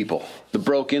full of people. The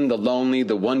broken, the lonely,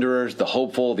 the wanderers, the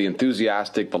hopeful, the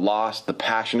enthusiastic, the lost, the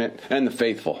passionate, and the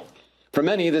faithful. For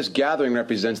many, this gathering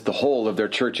represents the whole of their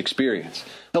church experience.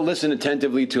 They'll listen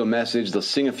attentively to a message, they'll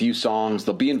sing a few songs,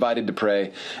 they'll be invited to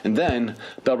pray, and then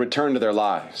they'll return to their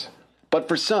lives. But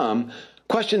for some,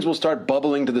 questions will start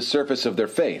bubbling to the surface of their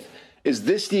faith. Is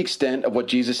this the extent of what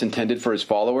Jesus intended for his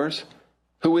followers?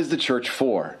 Who is the church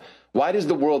for? Why does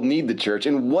the world need the church,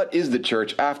 and what is the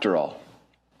church after all?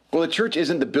 Well, the church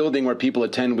isn't the building where people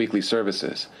attend weekly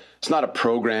services. It's not a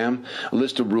program, a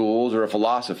list of rules, or a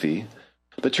philosophy.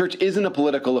 The church isn't a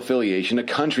political affiliation, a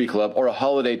country club, or a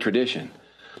holiday tradition.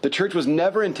 The church was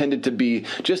never intended to be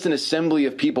just an assembly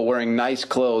of people wearing nice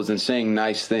clothes and saying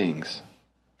nice things.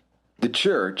 The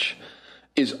church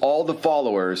is all the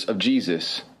followers of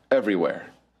Jesus everywhere.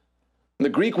 The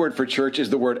Greek word for church is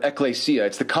the word ekklesia.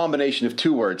 It's the combination of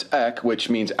two words, ek, which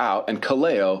means out, and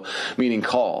kaleo, meaning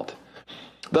called.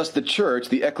 Thus, the church,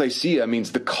 the ecclesia,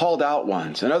 means the called out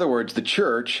ones. In other words, the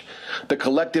church, the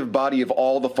collective body of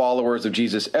all the followers of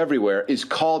Jesus everywhere, is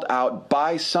called out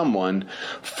by someone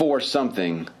for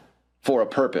something, for a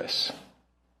purpose.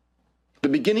 The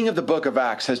beginning of the book of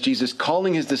Acts has Jesus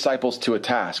calling his disciples to a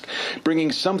task,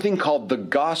 bringing something called the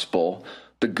gospel,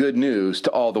 the good news,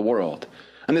 to all the world.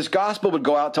 And this gospel would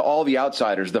go out to all the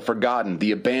outsiders, the forgotten,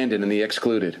 the abandoned, and the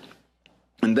excluded.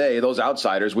 And they, those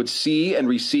outsiders, would see and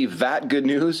receive that good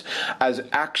news as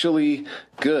actually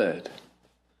good.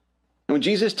 And when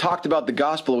Jesus talked about the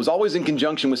gospel, it was always in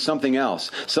conjunction with something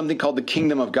else, something called the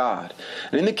kingdom of God.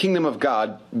 And in the kingdom of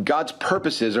God, God's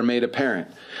purposes are made apparent.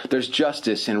 There's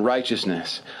justice and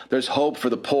righteousness. There's hope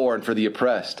for the poor and for the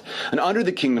oppressed. And under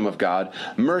the kingdom of God,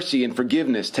 mercy and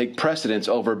forgiveness take precedence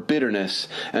over bitterness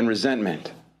and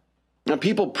resentment. Now,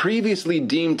 people previously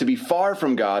deemed to be far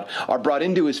from God are brought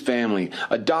into his family,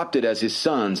 adopted as his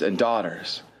sons and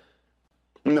daughters.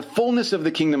 And the fullness of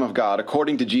the kingdom of God,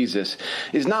 according to Jesus,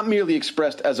 is not merely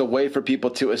expressed as a way for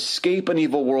people to escape an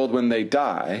evil world when they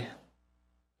die.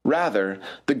 Rather,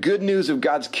 the good news of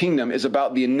God's kingdom is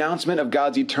about the announcement of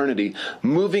God's eternity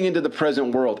moving into the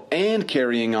present world and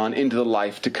carrying on into the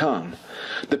life to come.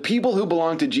 The people who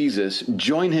belong to Jesus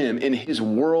join him in his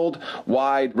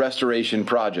worldwide restoration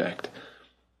project.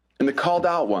 And the called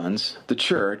out ones, the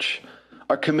church,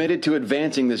 are committed to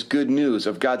advancing this good news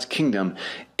of God's kingdom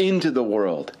into the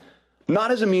world,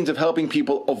 not as a means of helping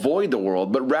people avoid the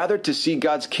world, but rather to see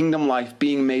God's kingdom life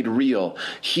being made real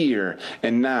here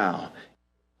and now.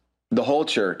 The whole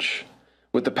church,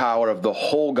 with the power of the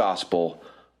whole gospel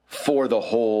for the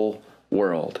whole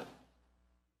world.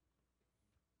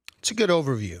 It's a good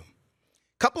overview.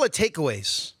 Couple of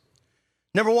takeaways.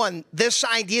 Number one, this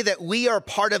idea that we are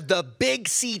part of the Big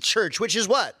C church, which is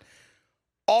what?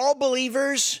 All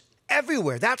believers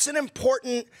everywhere. That's an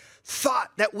important thought,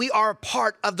 that we are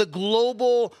part of the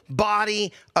global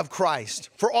body of Christ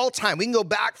for all time. We can go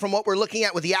back from what we're looking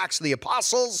at with the Acts of the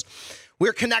Apostles.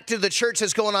 We're connected to the church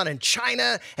that's going on in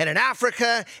China and in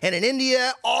Africa and in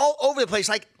India, all over the place.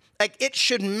 Like it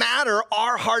should matter.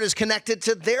 Our heart is connected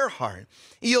to their heart.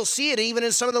 You'll see it even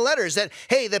in some of the letters that,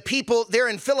 hey, the people there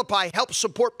in Philippi helped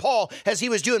support Paul as he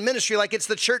was doing ministry, like it's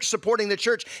the church supporting the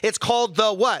church. It's called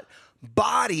the what?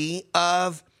 Body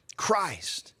of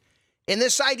Christ. And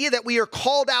this idea that we are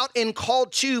called out and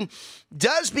called to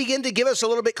does begin to give us a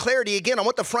little bit clarity again on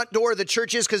what the front door of the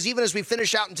church is, because even as we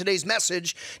finish out in today's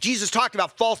message, Jesus talked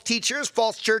about false teachers,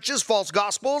 false churches, false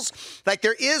gospels. Like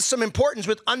there is some importance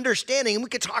with understanding, and we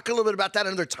could talk a little bit about that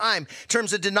another time in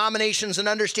terms of denominations and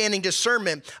understanding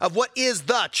discernment of what is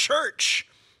the church.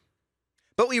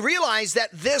 But we realize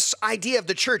that this idea of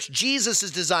the church,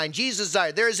 Jesus' design, Jesus'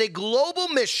 desire, there is a global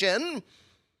mission,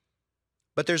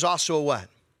 but there's also a what?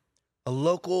 A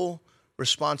local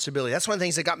responsibility. That's one of the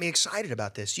things that got me excited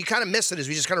about this. You kind of miss it as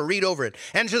we just kind of read over it.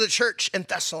 And to the church in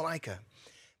Thessalonica.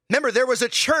 Remember, there was a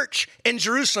church in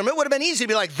Jerusalem. It would have been easy to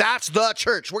be like, that's the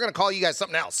church. We're going to call you guys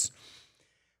something else.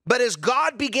 But as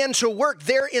God began to work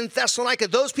there in Thessalonica,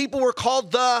 those people were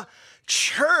called the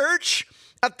church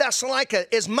of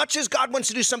Thessalonica. As much as God wants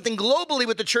to do something globally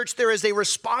with the church, there is a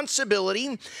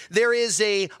responsibility. There is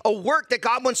a work that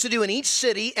God wants to do in each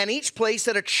city and each place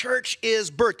that a church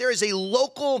is birthed. There is a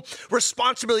local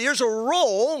responsibility. There's a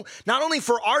role not only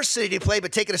for our city to play,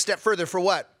 but take it a step further for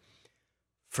what?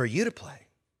 For you to play.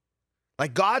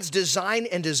 Like God's design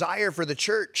and desire for the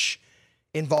church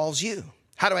involves you.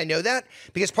 How do I know that?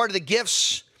 Because part of the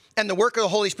gifts and the work of the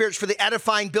Holy Spirit is for the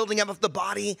edifying, building up of the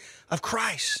body of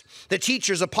Christ. The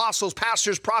teachers, apostles,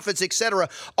 pastors, prophets, etc.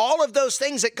 All of those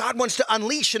things that God wants to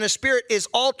unleash in a spirit is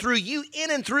all through you, in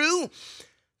and through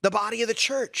the body of the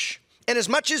church. And as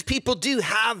much as people do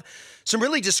have some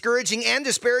really discouraging and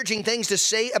disparaging things to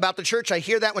say about the church, I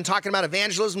hear that when talking about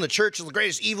evangelism, the church is the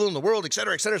greatest evil in the world,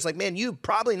 etc., etc. It's like, man, you've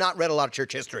probably not read a lot of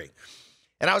church history.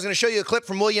 And I was going to show you a clip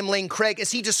from William Lane Craig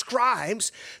as he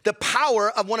describes the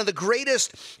power of one of the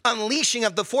greatest unleashing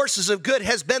of the forces of good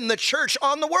has been the church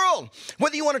on the world.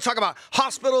 Whether you want to talk about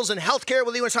hospitals and healthcare,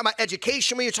 whether you want to talk about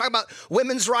education, whether you talk about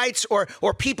women's rights or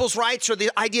people's rights or the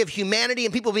idea of humanity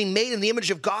and people being made in the image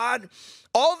of God,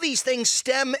 all these things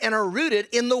stem and are rooted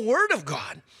in the Word of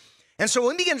God. And so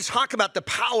when we begin to talk about the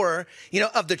power,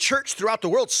 of the church throughout the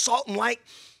world, salt and light,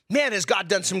 man, has God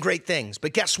done some great things.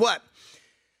 But guess what?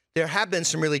 There have been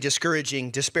some really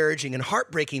discouraging, disparaging, and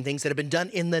heartbreaking things that have been done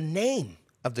in the name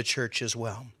of the church as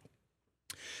well.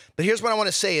 But here's what I want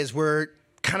to say as we're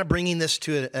kind of bringing this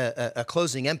to a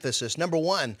closing emphasis. Number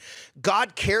one,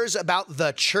 God cares about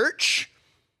the church.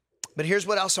 But here's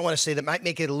what else I want to say that might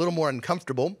make it a little more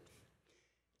uncomfortable.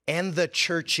 And the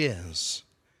church is.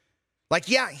 Like,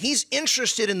 yeah, he's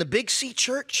interested in the Big C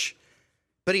church,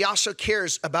 but he also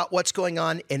cares about what's going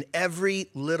on in every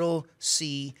little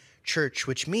C church,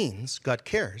 which means God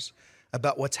cares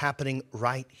about what's happening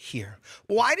right here.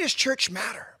 Why does church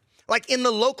matter? Like in the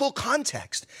local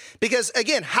context. Because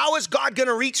again, how is God going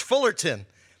to reach Fullerton?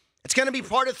 It's going to be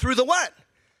part of through the what?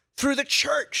 Through the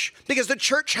church, because the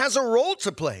church has a role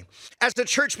to play. As the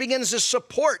church begins to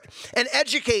support and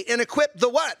educate and equip the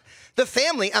what? The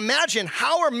family. Imagine,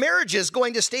 how are marriages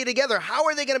going to stay together? How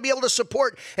are they going to be able to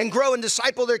support and grow and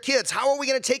disciple their kids? How are we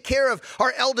going to take care of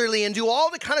our elderly and do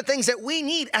all the kind of things that we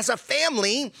need as a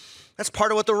family? That's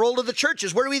part of what the role of the church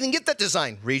is. Where do we even get that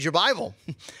design? Read your Bible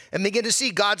and begin to see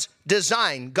God's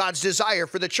design, God's desire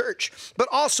for the church. But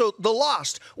also the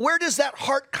lost. Where does that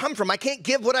heart come from? I can't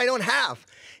give what I don't have.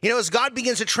 As God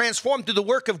begins to transform through the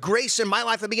work of grace in my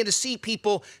life, I begin to see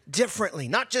people differently,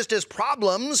 not just as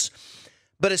problems,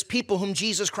 but as people whom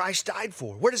Jesus Christ died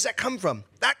for. Where does that come from?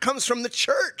 That comes from the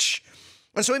church.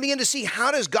 And so we begin to see,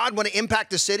 how does God want to impact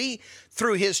the city?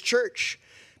 Through his church.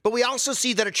 But we also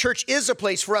see that a church is a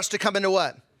place for us to come into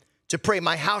what? To pray.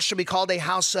 My house shall be called a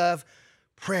house of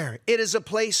prayer. It is a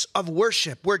place of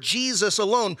worship where Jesus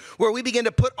alone, where we begin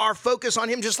to put our focus on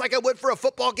him, just like I would for a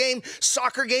football game,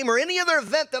 soccer game, or any other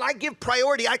event that I give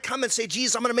priority. I come and say,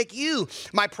 Jesus, I'm going to make you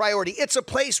my priority. It's a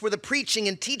place where the preaching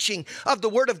and teaching of the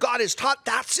word of God is taught.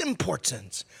 That's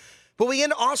important. But we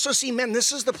can also see, man,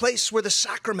 this is the place where the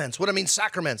sacraments, what I mean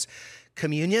sacraments,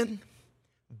 communion,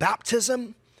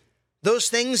 baptism, those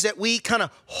things that we kind of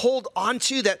hold on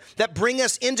to that bring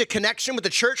us into connection with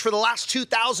the church for the last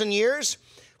 2,000 years.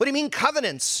 What do you mean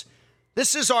covenants?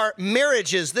 This is our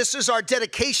marriages. This is our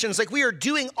dedications. Like we are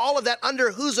doing all of that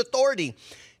under whose authority?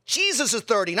 Jesus'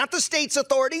 authority, not the state's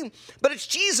authority, but it's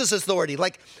Jesus' authority.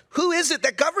 Like who is it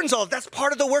that governs all of that? That's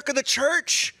part of the work of the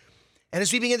church. And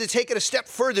as we begin to take it a step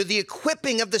further, the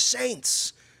equipping of the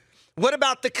saints. What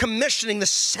about the commissioning, the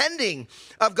sending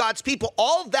of God's people?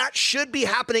 All that should be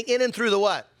happening in and through the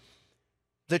what?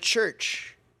 The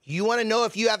church. You want to know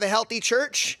if you have a healthy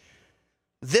church?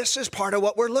 This is part of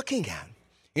what we're looking at.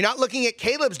 You're not looking at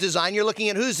Caleb's design, you're looking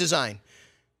at whose design?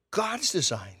 God's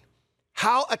design.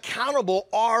 How accountable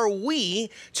are we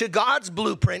to God's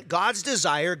blueprint, God's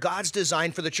desire, God's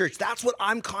design for the church? That's what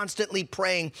I'm constantly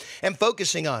praying and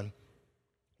focusing on.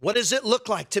 What does it look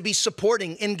like to be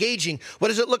supporting, engaging? What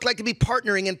does it look like to be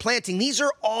partnering and planting? These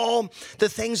are all the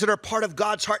things that are part of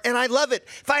God's heart. And I love it.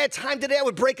 If I had time today, I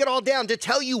would break it all down to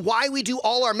tell you why we do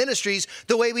all our ministries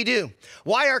the way we do.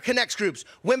 Why our connects groups,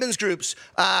 women's groups,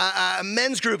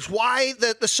 men's groups, why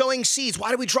the sowing seeds, why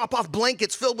do we drop off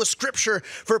blankets filled with scripture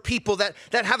for people that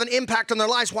have an impact on their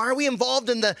lives? Why are we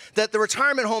involved in the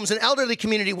retirement homes and elderly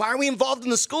community? Why are we involved in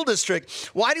the school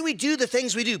district? Why do we do the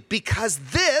things we do? Because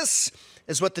this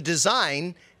is what the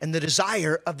design and the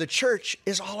desire of the church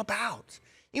is all about.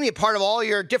 You can be a part of all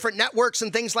your different networks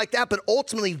and things like that, but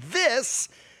ultimately this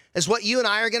is what you and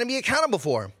I are going to be accountable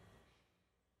for.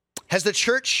 Has the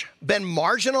church been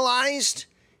marginalized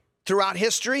throughout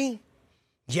history?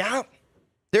 Yeah.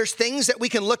 There's things that we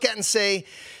can look at and say,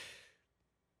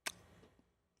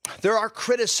 there are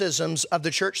criticisms of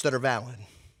the church that are valid.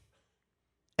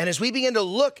 And as we begin to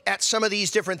look at some of these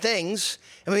different things,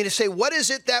 and we begin to say, what is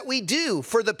it that we do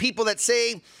for the people that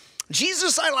say,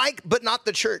 Jesus I like, but not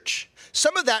the church?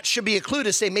 Some of that should be a clue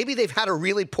to say maybe they've had a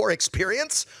really poor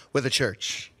experience with a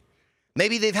church.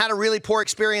 Maybe they've had a really poor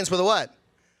experience with a what?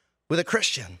 With a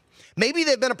Christian. Maybe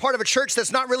they've been a part of a church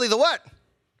that's not really the what?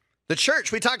 The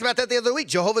church. We talked about that the other week.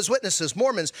 Jehovah's Witnesses,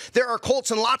 Mormons. There are cults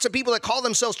and lots of people that call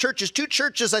themselves churches. 2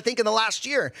 churches, I think, in the last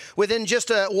year within just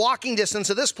a walking distance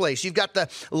of this place. You've got the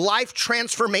Life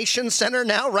Transformation Center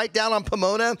now right down on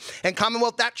Pomona and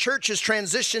Commonwealth. That church has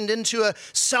transitioned into a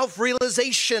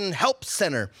self-realization help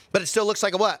center, but it still looks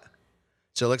like a what?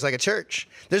 So it looks like a church.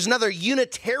 There's another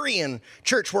Unitarian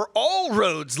church where all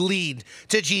roads lead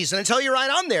to Jesus. And I tell you right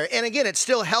on there. And again, it's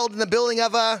still held in the building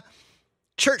of a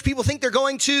church. People think they're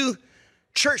going to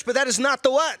church, but that is not the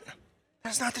what?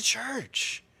 That's not the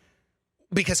church.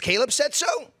 Because Caleb said so?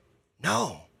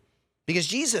 No. Because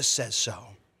Jesus says so.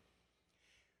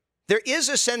 There is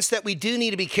a sense that we do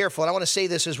need to be careful, and I want to say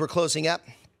this as we're closing up.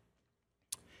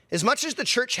 As much as the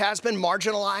church has been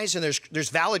marginalized and there's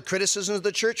valid criticism of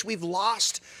the church, we've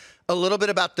lost a little bit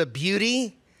about the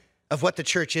beauty of what the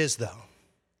church is, though.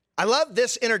 I love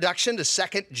this introduction to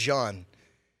 2 John.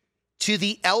 To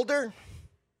the elder,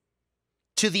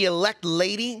 to the elect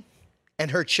lady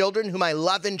and her children, whom I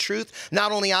love in truth,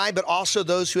 not only I, but also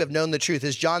those who have known the truth.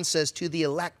 As John says, to the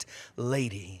elect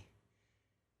lady.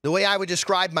 The way I would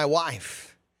describe my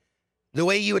wife, the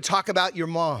way you would talk about your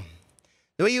mom,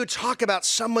 the way you would talk about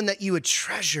someone that you would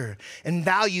treasure and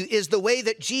value is the way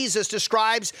that Jesus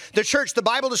describes the church. The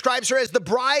Bible describes her as the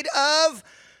bride of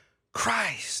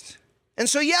Christ. And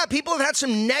so, yeah, people have had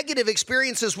some negative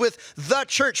experiences with the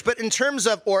church, but in terms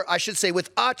of, or I should say with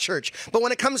a church, but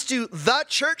when it comes to the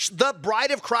church, the bride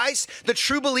of Christ, the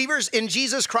true believers in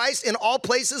Jesus Christ in all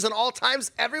places and all times,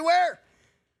 everywhere,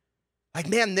 like,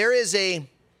 man, there is a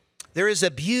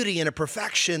beauty and a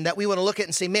perfection that we want to look at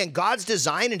and say, man, God's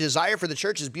design and desire for the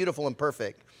church is beautiful and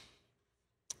perfect.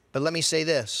 But let me say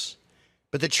this,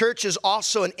 but the church is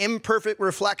also an imperfect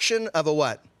reflection of a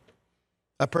what?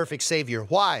 A perfect Savior.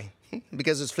 Why?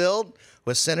 Because it's filled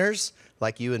with sinners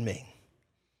like you and me.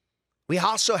 We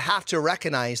also have to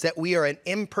recognize that we are an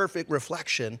imperfect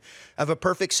reflection of a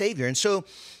perfect Savior. And so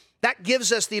that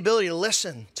gives us the ability to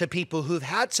listen to people who've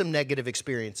had some negative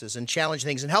experiences and challenge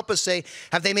things and help us say,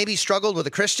 have they maybe struggled with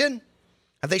a Christian?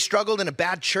 Have they struggled in a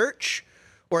bad church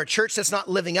or a church that's not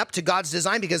living up to God's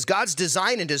design? Because God's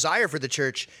design and desire for the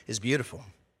church is beautiful.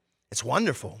 It's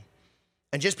wonderful.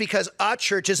 And just because a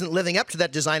church isn't living up to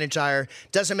that design and desire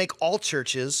doesn't make all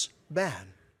churches bad.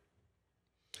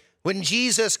 When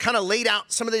Jesus kind of laid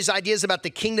out some of these ideas about the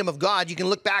kingdom of God, you can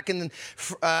look back in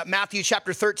Matthew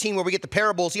chapter 13 where we get the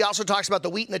parables. He also talks about the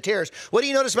wheat and the tares. What do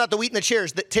you notice about the wheat and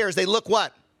the tares? They look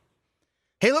what?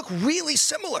 They look really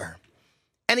similar.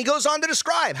 And he goes on to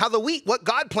describe how the wheat, what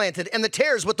God planted, and the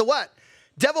tares, what the what?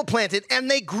 Devil planted, and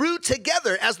they grew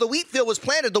together. As the wheat field was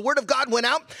planted, the word of God went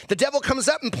out. The devil comes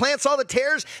up and plants all the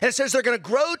tares, and it says they're going to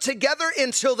grow together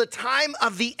until the time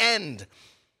of the end.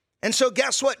 And so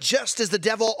guess what? Just as the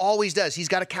devil always does, he's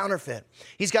got a counterfeit.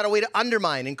 He's got a way to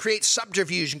undermine and create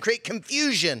subterfuge and create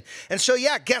confusion. And so,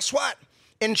 yeah, guess what?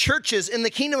 In churches, in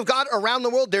the kingdom of God around the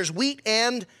world, there's wheat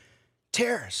and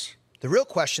tares. The real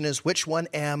question is, which one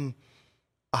am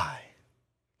I?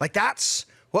 Like, that's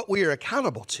what we are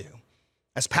accountable to.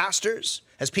 As pastors,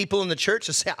 as people in the church,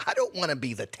 to say, I don't want to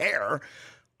be the tare.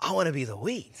 I want to be the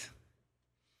wheat.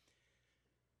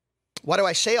 Why do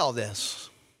I say all this?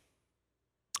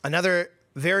 Another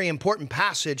very important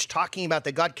passage talking about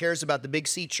that God cares about the big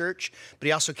C church, but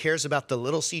he also cares about the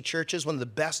little C churches. One of the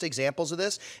best examples of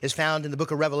this is found in the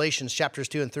book of Revelations, chapters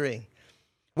 2 and 3,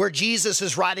 where Jesus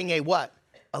is writing a what?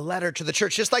 A letter to the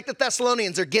church, just like the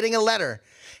Thessalonians are getting a letter.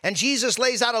 And Jesus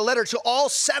lays out a letter to all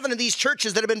 7 of these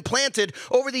churches that have been planted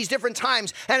over these different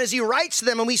times. And as he writes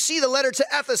them, and we see the letter to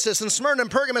Ephesus and Smyrna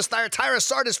and Pergamos, Thyatira,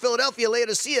 Sardis, Philadelphia,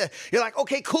 Laodicea, you're like,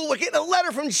 okay, cool, we're getting a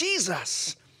letter from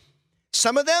Jesus.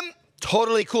 Some of them,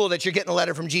 totally cool that you're getting a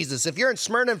letter from Jesus. If you're in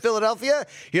Smyrna and Philadelphia,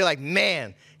 you're like,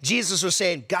 man, Jesus was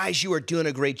saying, guys, you are doing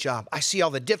a great job. I see all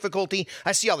the difficulty.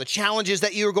 I see all the challenges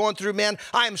that you are going through, man.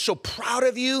 I am so proud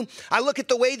of you. I look at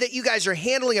the way that you guys are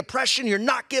handling oppression. You're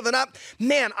not giving up.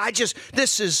 Man,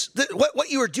 what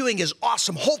you are doing is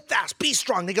awesome. Hold fast, be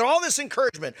strong. They get all this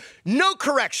encouragement, no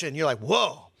correction. You're like,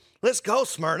 whoa, let's go,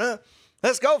 Smyrna.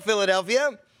 Let's go,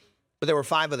 Philadelphia. But there were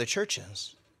 5 other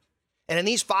churches. And in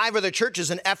these 5 other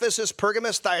churches in Ephesus,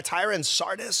 Pergamos, Thyatira, and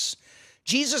Sardis,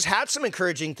 Jesus had some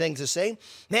encouraging things to say.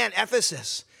 Man,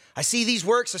 Ephesus, I see these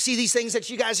works. I see these things that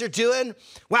you guys are doing.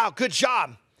 Wow, good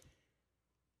job.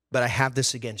 But I have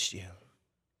this against you.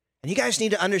 And you guys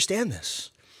need to understand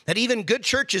this, that even good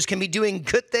churches can be doing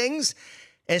good things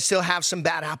and still have some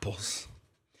bad apples.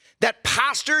 That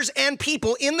pastors and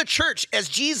people in the church, as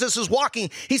Jesus is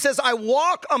walking, he says, I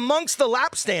walk amongst the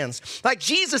lampstands. Like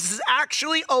Jesus is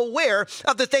actually aware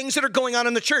of the things that are going on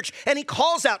in the church. And he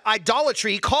calls out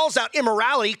idolatry, he calls out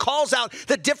immorality, he calls out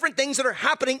the different things that are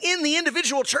happening in the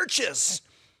individual churches.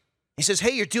 He says,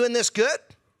 hey, you're doing this good,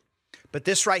 but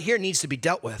this right here needs to be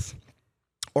dealt with,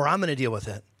 or I'm going to deal with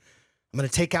it. I'm going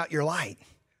to take out your light.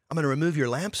 I'm going to remove your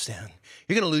lampstand.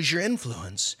 You're going to lose your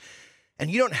influence. And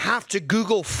you don't have to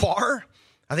Google far.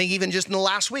 I think even just in the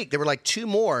last week, there were like 2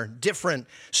 more different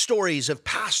stories of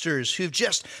pastors who've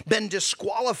just been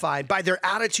disqualified by their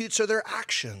attitudes or their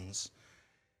actions.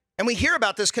 And we hear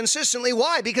about this consistently.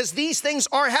 Why? Because these things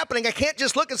are happening. I can't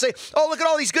just look and say, oh, look at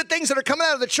all these good things that are coming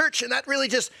out of the church. And that really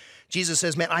just, Jesus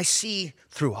says, man, I see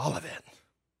through all of it.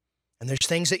 And there's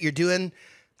things that you're doing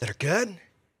that are good.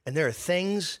 And there are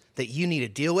things that you need to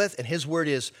deal with. And his word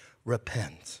is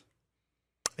repent.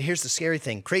 Here's the scary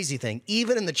thing, crazy thing.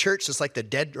 Even in the church that's like the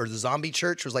dead or the zombie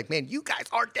church was like, man, you guys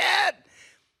are dead.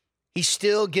 He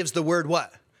still gives the word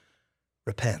what?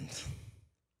 Repent.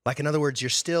 Like, in other words, you're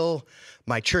still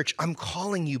my church. I'm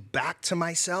calling you back to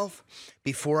myself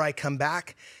before I come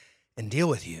back and deal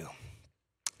with you.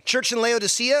 Church in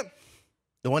Laodicea,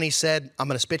 the one he said, I'm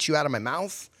going to spit you out of my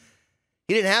mouth.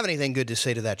 He didn't have anything good to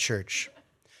say to that church.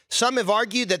 Some have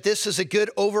argued that this is a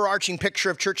good overarching picture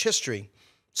of church history.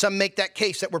 Some make that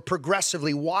case that we're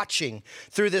progressively watching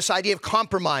through this idea of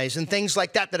compromise and things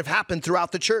like that have happened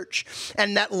throughout the church.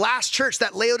 And that last church,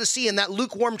 that Laodicean, that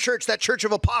lukewarm church, that church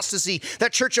of apostasy,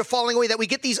 that church of falling away, that we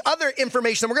get these other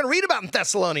information that we're going to read about in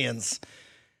Thessalonians.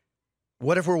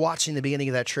 What if we're watching the beginning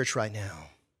of that church right now?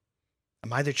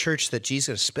 Am I the church that Jesus is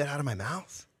going to spit out of my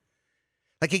mouth?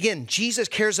 Like, again, Jesus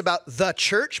cares about the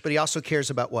church, but he also cares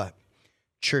about what?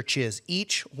 Church is.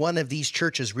 Each one of these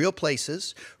churches, real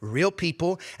places, real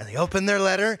people, and they open their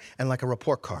letter and like a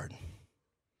report card.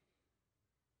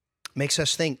 Makes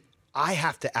us think, I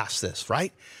have to ask this,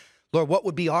 right? Lord, what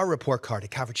would be our report card at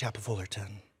Calvary Chapel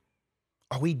Fullerton?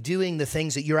 Are we doing the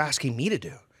things that you're asking me to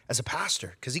do as a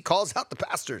pastor? Because he calls out the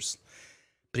pastors,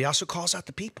 but he also calls out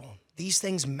the people. These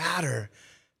things matter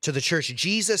to the church.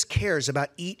 Jesus cares about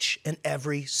each and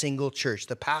every single church,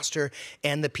 the pastor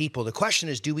and the people. The question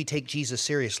is, do we take Jesus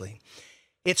seriously?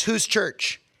 It's whose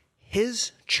church?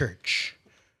 His church.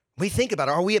 We think about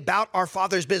it. Are we about our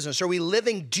Father's business? Are we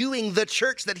living, doing the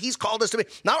church that he's called us to be?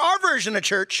 Not our version of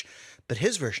church, but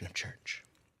his version of church.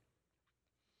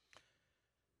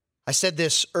 I said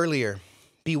this earlier.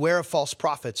 Beware of false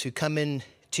prophets who come in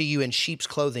to you in sheep's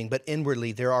clothing, but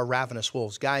inwardly there are ravenous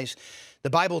wolves. Guys, the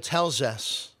Bible tells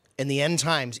us in the end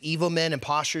times, evil men and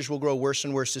impostors will grow worse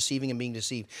and worse, deceiving and being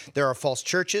deceived. There are false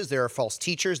churches, there are false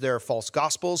teachers, there are false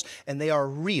gospels, and they are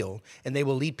real, and they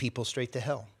will lead people straight to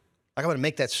hell. I want to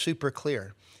make that super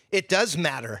clear. It does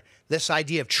matter, this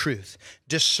idea of truth,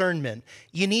 discernment.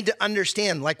 You need to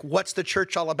understand, like, what's the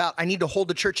church all about? I need to hold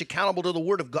the church accountable to the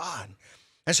Word of God.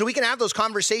 And so we can have those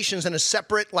conversations in a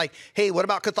separate, like, hey, what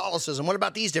about Catholicism? What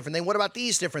about these different things? What about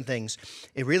these different things?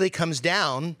 It really comes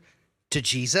down to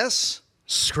Jesus,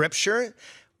 Scripture.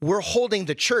 We're holding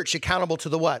the church accountable to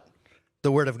the what?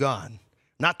 The Word of God.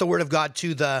 Not the Word of God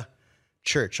to the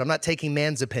church. I'm not taking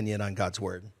man's opinion on God's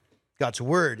Word. God's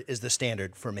Word is the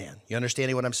standard for man. You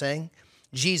understanding what I'm saying?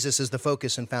 Jesus is the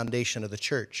focus and foundation of the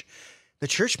church. The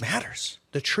church matters.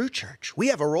 The true church. We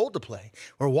have a role to play.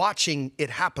 We're watching it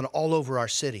happen all over our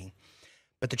city.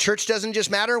 But the church doesn't just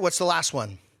matter. What's the last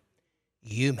one?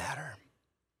 You matter.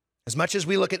 As much as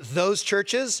we look at those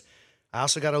churches, I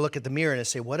also got to look at the mirror and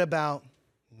say, what about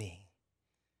me?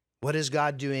 What is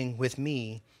God doing with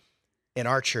me in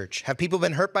our church? Have people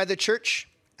been hurt by the church?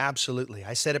 Absolutely.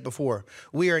 I said it before.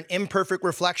 We are an imperfect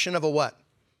reflection of a what?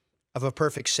 Of a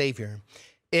perfect Savior.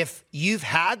 If you've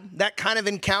had that kind of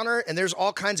encounter, and there's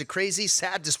all kinds of crazy,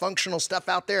 sad, dysfunctional stuff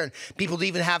out there, and people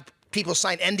even have people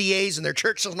sign NDAs in their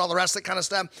churches and all the rest of that kind of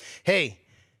stuff, hey,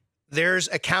 there's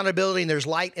accountability and there's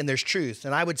light and there's truth.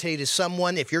 And I would say to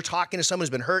someone, if you're talking to someone who's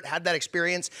been hurt, had that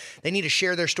experience, they need to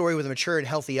share their story with a mature and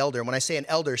healthy elder. And when I say an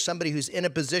elder, somebody who's in a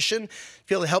position,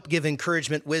 feel to help give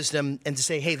encouragement, wisdom, and to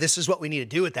say, hey, this is what we need to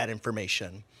do with that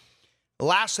information.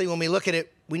 Lastly, when we look at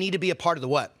it, we need to be a part of the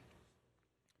what?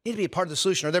 We need to be a part of the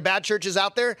solution. Are there bad churches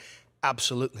out there?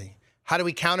 Absolutely. How do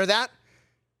we counter that?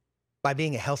 By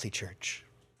being a healthy church.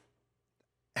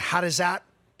 How does that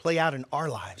play out in our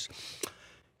lives?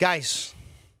 Guys,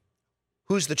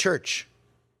 who's the church?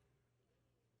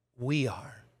 We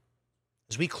are.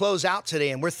 As we close out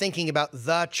today and we're thinking about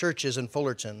the churches in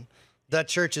Fullerton, the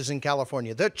churches in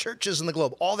California, the churches in the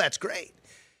globe, all that's great.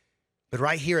 But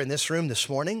right here in this room this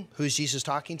morning, who's Jesus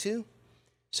talking to?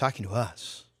 He's talking to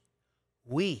us.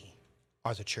 We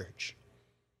are the church.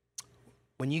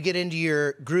 When you get into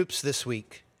your groups this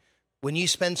week, when you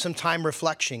spend some time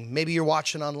reflecting, maybe you're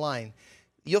watching online,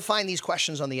 you'll find these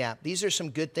questions on the app. These are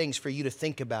some good things for you to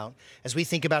think about as we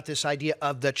think about this idea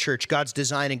of the church, God's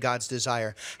design and God's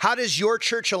desire. How does your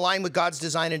church align with God's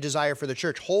design and desire for the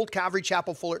church? Hold Calvary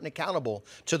Chapel Fullerton accountable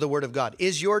to the Word of God.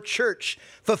 Is your church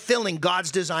fulfilling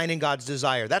God's design and God's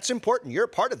desire? That's important. You're a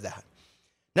part of that.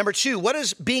 Number two, what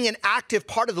does being an active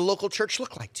part of the local church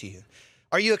look like to you?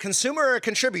 Are you a consumer or a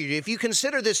contributor? If you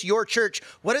consider this your church,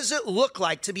 what does it look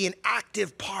like to be an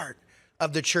active part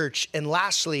of the church? And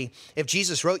lastly, if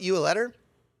Jesus wrote you a letter,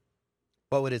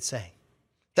 what would it say?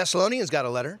 Thessalonians got a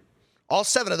letter. All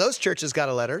 7 of those churches got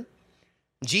a letter.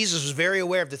 Jesus was very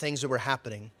aware of the things that were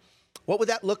happening. What would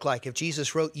that look like if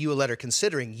Jesus wrote you a letter,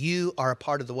 considering you are a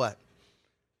part of the what?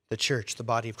 The church, the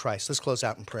body of Christ. Let's close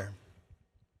out in prayer.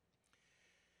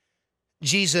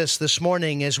 Jesus, this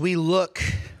morning, as we look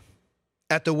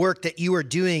at the work that you are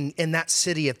doing in that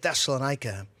city of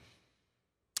Thessalonica,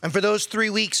 and for those 3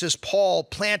 weeks, as Paul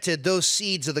planted those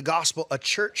seeds of the gospel, a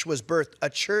church was birthed, a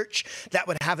church that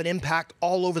would have an impact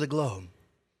all over the globe.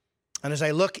 And as I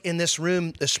look in this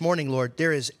room this morning, Lord,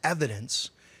 there is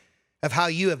evidence of how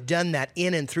you have done that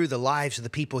in and through the lives of the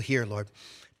people here, Lord.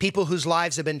 People whose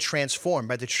lives have been transformed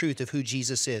by the truth of who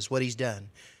Jesus is, what he's done,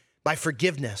 by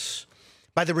forgiveness,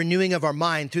 by the renewing of our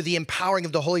mind, through the empowering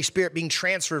of the Holy Spirit being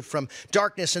transferred from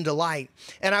darkness into light.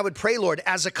 And I would pray, Lord,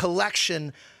 as a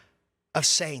collection of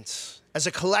saints, as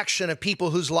a collection of people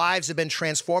whose lives have been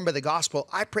transformed by the gospel,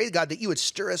 I pray, God, that you would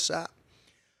stir us up.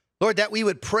 Lord, that we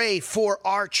would pray for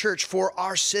our church, for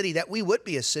our city, that we would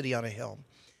be a city on a hill.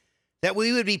 That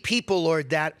we would be people,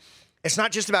 Lord, that it's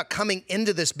not just about coming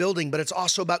into this building, but it's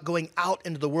also about going out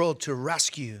into the world to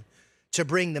rescue, to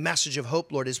bring the message of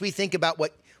hope, Lord. As we think about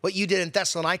what you did in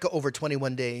Thessalonica over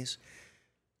 21 days,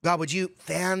 God, would you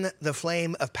fan the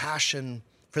flame of passion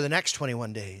for the next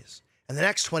 21 days and the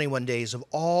next 21 days of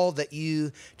all that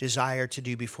you desire to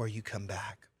do before you come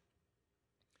back.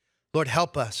 Lord,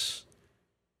 help us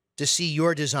to see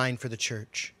your design for the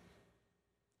church.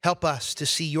 Help us to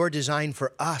see your design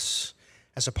for us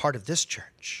as a part of this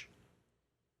church.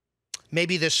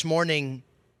 Maybe this morning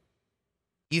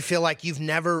you feel like you've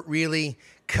never really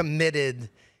committed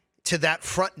to that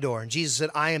front door. And Jesus said,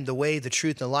 I am the way, the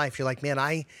truth, and the life. You're like, man,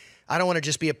 I don't want to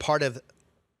just be a part of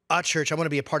a church. I want to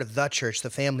be a part of the church, the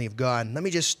family of God. And let me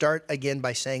just start again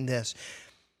by saying this.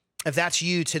 If that's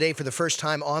you today for the first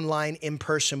time online, in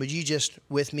person, would you just,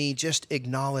 with me, just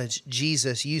acknowledge,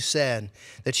 Jesus, you said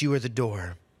that you were the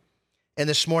door. And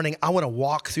this morning, I want to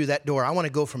walk through that door. I want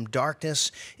to go from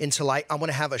darkness into light. I want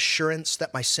to have assurance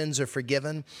that my sins are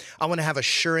forgiven. I want to have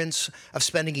assurance of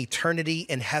spending eternity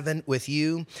in heaven with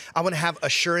you. I want to have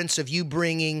assurance of you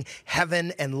bringing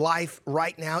heaven and life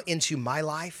right now into my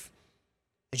life,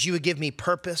 that you would give me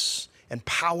purpose and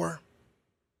power.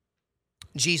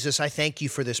 Jesus, I thank you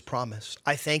for this promise.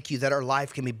 I thank you that our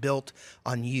life can be built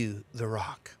on you, the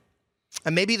rock.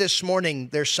 And maybe this morning,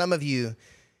 there's some of you,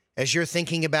 as you're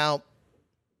thinking about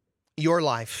your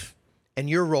life and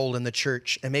your role in the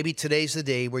church, and maybe today's the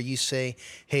day where you say,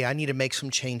 hey, I need to make some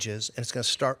changes, and it's going to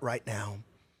start right now.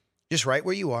 Just right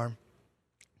where you are,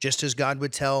 just as God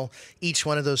would tell each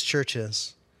one of those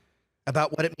churches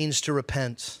about what it means to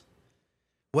repent,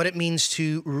 what it means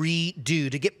to redo,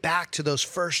 to get back to those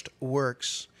first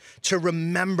works, to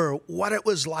remember what it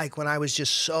was like when I was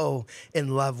just so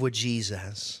in love with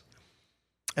Jesus.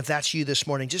 If that's you this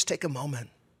morning, just take a moment,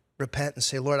 repent and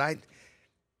say, Lord, I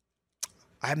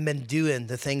haven't been doing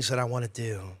the things that I want to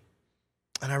do.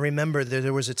 And I remember that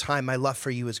there was a time my love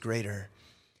for you was greater.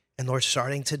 And Lord,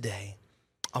 starting today,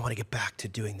 I want to get back to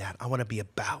doing that. I want to be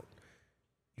about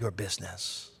your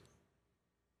business.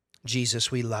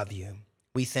 Jesus, we love you.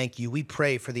 We thank you. We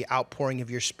pray for the outpouring of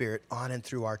your Spirit on and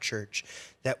through our church,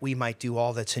 that we might do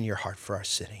all that's in your heart for our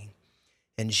city.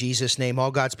 In Jesus' name,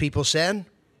 all God's people said,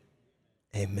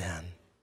 amen.